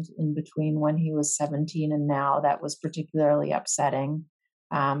happened in between when he was 17 and now that was particularly upsetting?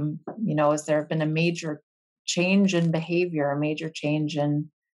 Has there been a major change in behavior, a major change in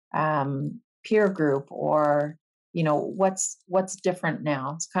peer group, or what's different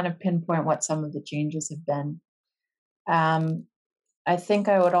now? It's kind of pinpoint what some of the changes have been. I think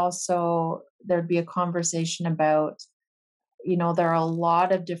I would also, there'd be a conversation about, there are a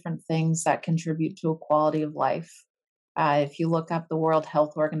lot of different things that contribute to a quality of life. If you look up the World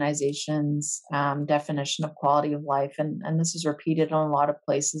Health Organization's definition of quality of life, and this is repeated in a lot of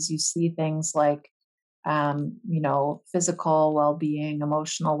places, you see things like, physical well-being,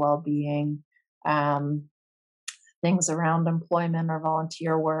 emotional well-being, things around employment or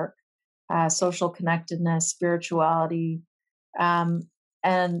volunteer work, social connectedness, spirituality.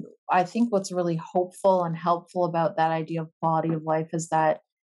 And I think what's really hopeful and helpful about that idea of quality of life is that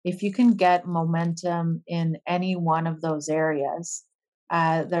if you can get momentum in any one of those areas,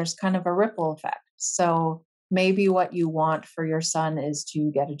 there's kind of a ripple effect. So maybe what you want for your son is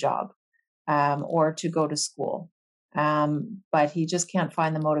to get a job, or to go to school. But he just can't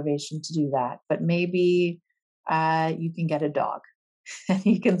find the motivation to do that. But maybe you can get a dog and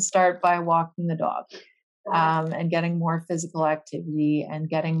you can start by walking the dog, and getting more physical activity and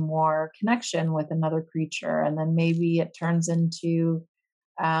getting more connection with another creature. And then maybe it turns into,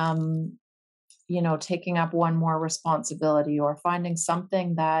 taking up one more responsibility or finding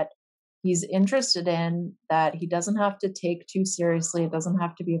something that he's interested in that he doesn't have to take too seriously. It doesn't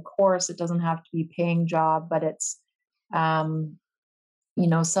have to be a course. It doesn't have to be a paying job, but it's,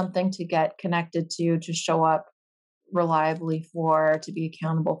 something to get connected to show up reliably for, to be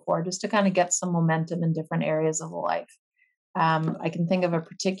accountable for, just to kind of get some momentum in different areas of life. I can think of a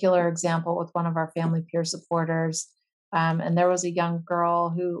particular example with one of our family peer supporters. And there was a young girl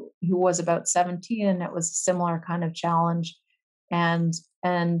who was about 17, and it was a similar kind of challenge. And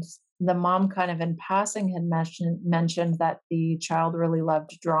the mom kind of in passing had mentioned that the child really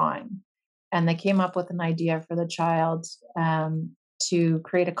loved drawing. And they came up with an idea for the child to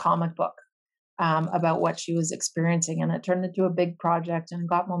create a comic book about what she was experiencing. And it turned into a big project and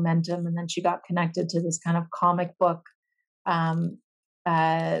got momentum. And then she got connected to this kind of comic book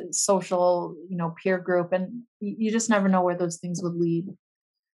social, peer group. And you just never know where those things would lead.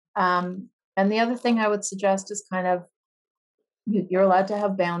 And the other thing I would suggest is kind of, you're allowed to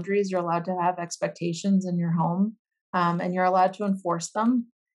have boundaries. You're allowed to have expectations in your home, and you're allowed to enforce them.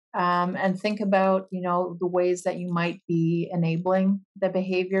 And think about, the ways that you might be enabling the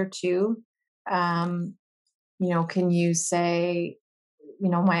behavior too. Can you say,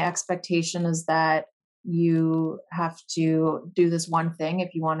 my expectation is that you have to do this one thing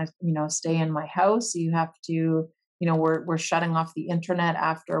if you want to, stay in my house. You have to, we're shutting off the internet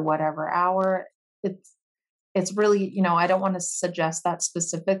after whatever hour. It's really, I don't want to suggest that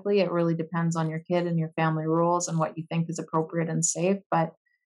specifically. It really depends on your kid and your family rules and what you think is appropriate and safe. But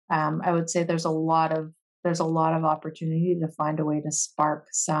I would say there's a lot of opportunity to find a way to spark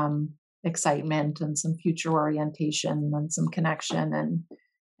some excitement and some future orientation and some connection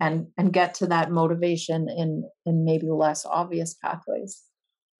and get to that motivation in maybe less obvious pathways.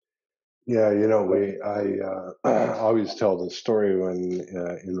 Yeah, I always tell the story when,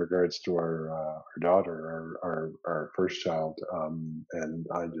 in regards to our daughter, our first child, and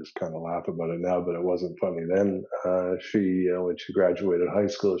I just kind of laugh about it now, but it wasn't funny then. She, when she graduated high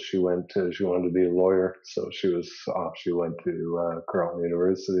school, she wanted to be a lawyer, so she was off. She went to Carleton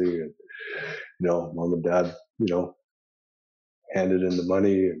University, and mom and dad, handed in the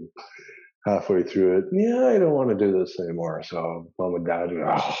money, and halfway through it, yeah, I don't want to do this anymore. So mom and dad,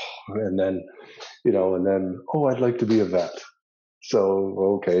 and then, oh, I'd like to be a vet. So,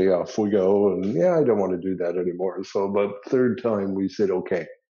 okay, off we go. And yeah, I don't want to do that anymore. So about third time we said, okay,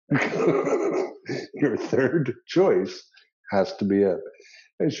 your third choice has to be it.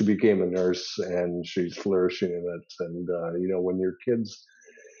 And she became a nurse, and she's flourishing in it. And, when your kids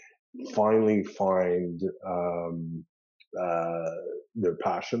finally find their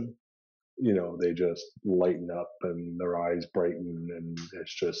passion, they just lighten up and their eyes brighten, and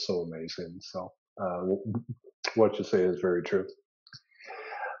it's just so amazing. So what you say is very true.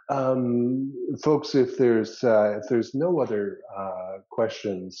 Folks, if there's no other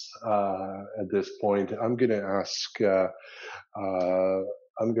questions at this point, I'm going to ask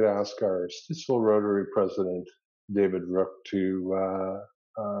our Stittsville Rotary President David Rook to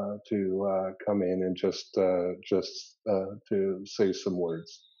come in and just to say some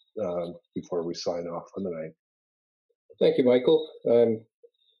words before we sign off for the night. Thank you, Michael.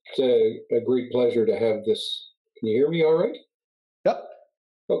 It's a great pleasure to have this. Can you hear me all right? Yep.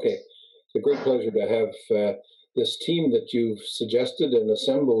 Okay. It's a great pleasure to have this team that you've suggested and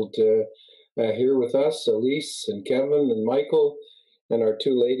assembled here with us, Elyse and Kevin and Michael, and our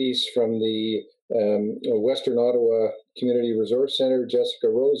two ladies from the Western Ottawa Community Resource Center, Jessica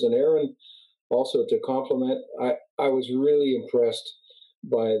Rose and Erin. Also to compliment, I was really impressed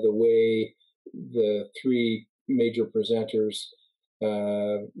by the way the three major presenters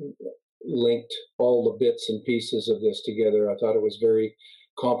linked all the bits and pieces of this together. I thought it was very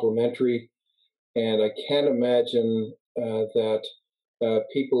complimentary, and I can't imagine that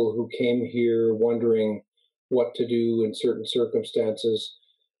people who came here wondering what to do in certain circumstances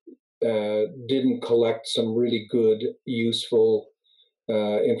didn't collect some really good, useful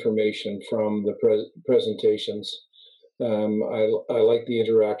information from the presentations. I like the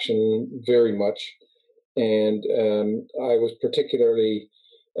interaction very much, and I was particularly,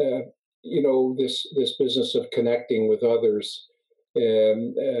 this business of connecting with others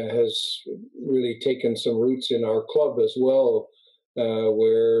has really taken some roots in our club as well,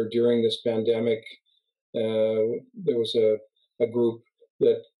 where during this pandemic, there was a group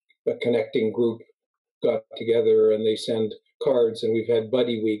a connecting group got together and they send cards, and we've had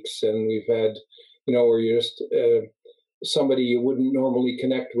buddy weeks, and we've had, where you're just somebody you wouldn't normally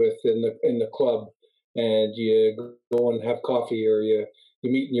connect with in the club, and you go and have coffee, or you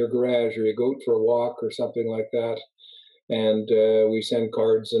meet in your garage, or you go out for a walk or something like that, and we send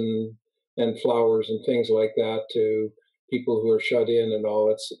cards and flowers and things like that to people who are shut in and all.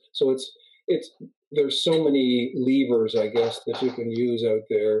 It's there's so many levers, I guess, that you can use out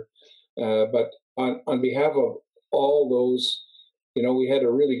there, but on behalf of all those, we had a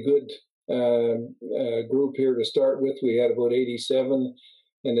really good group here to start with. We had about 87,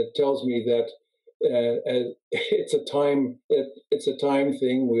 and it tells me that it's a time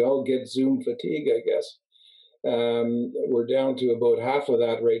thing. We all get Zoom fatigue, I guess. We're down to about half of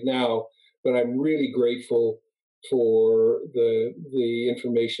that right now, but I'm really grateful for the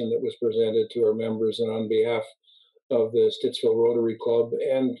information that was presented to our members, and on behalf of the Stittsville Rotary Club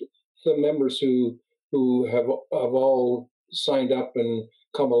and the members who have all signed up and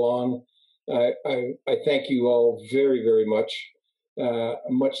come along, I thank you all very, very much.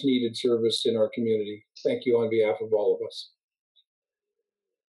 Much needed service in our community. Thank you on behalf of all of us.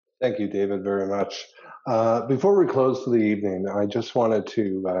 Thank you, David, very much. Before we close for the evening, I just wanted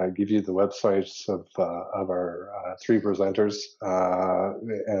to give you the websites of our three presenters,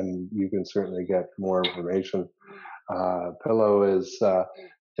 and you can certainly get more information. Pleo is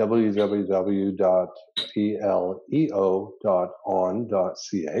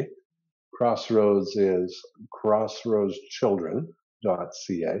www.pleo.on.ca. Crossroads is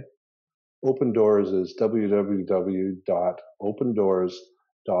crossroadschildren.ca. Open Doors is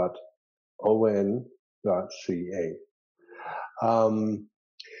www.opendoors.on.ca.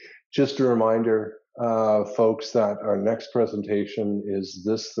 Just a reminder, folks, that our next presentation is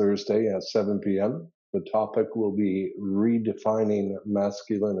this Thursday at 7 p.m. The topic will be Redefining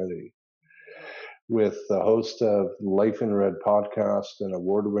Masculinity, with the host of Life in Red podcast and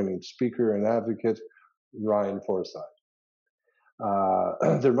award-winning speaker and advocate, Ryan Forsyth.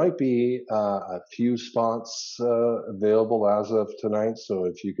 There might be a few spots available as of tonight, so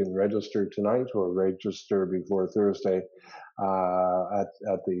if you can register tonight or register before Thursday at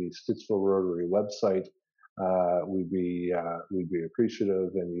the Stittsville Rotary website, we'd be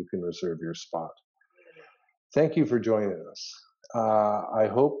appreciative, and you can reserve your spot. Thank you for joining us. I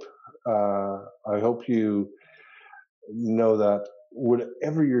hope you know that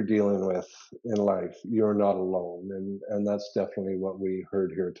whatever you're dealing with in life, you're not alone, and that's definitely what we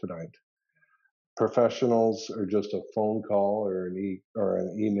heard here tonight. Professionals are just a phone call or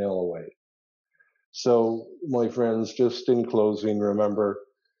an email away. So, my friends, just in closing, remember,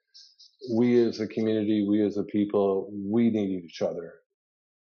 we as a community, we as a people, we need each other,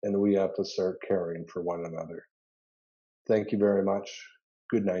 and we have to start caring for one another. Thank you very much.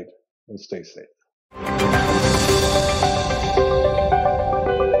 Good night, and stay safe.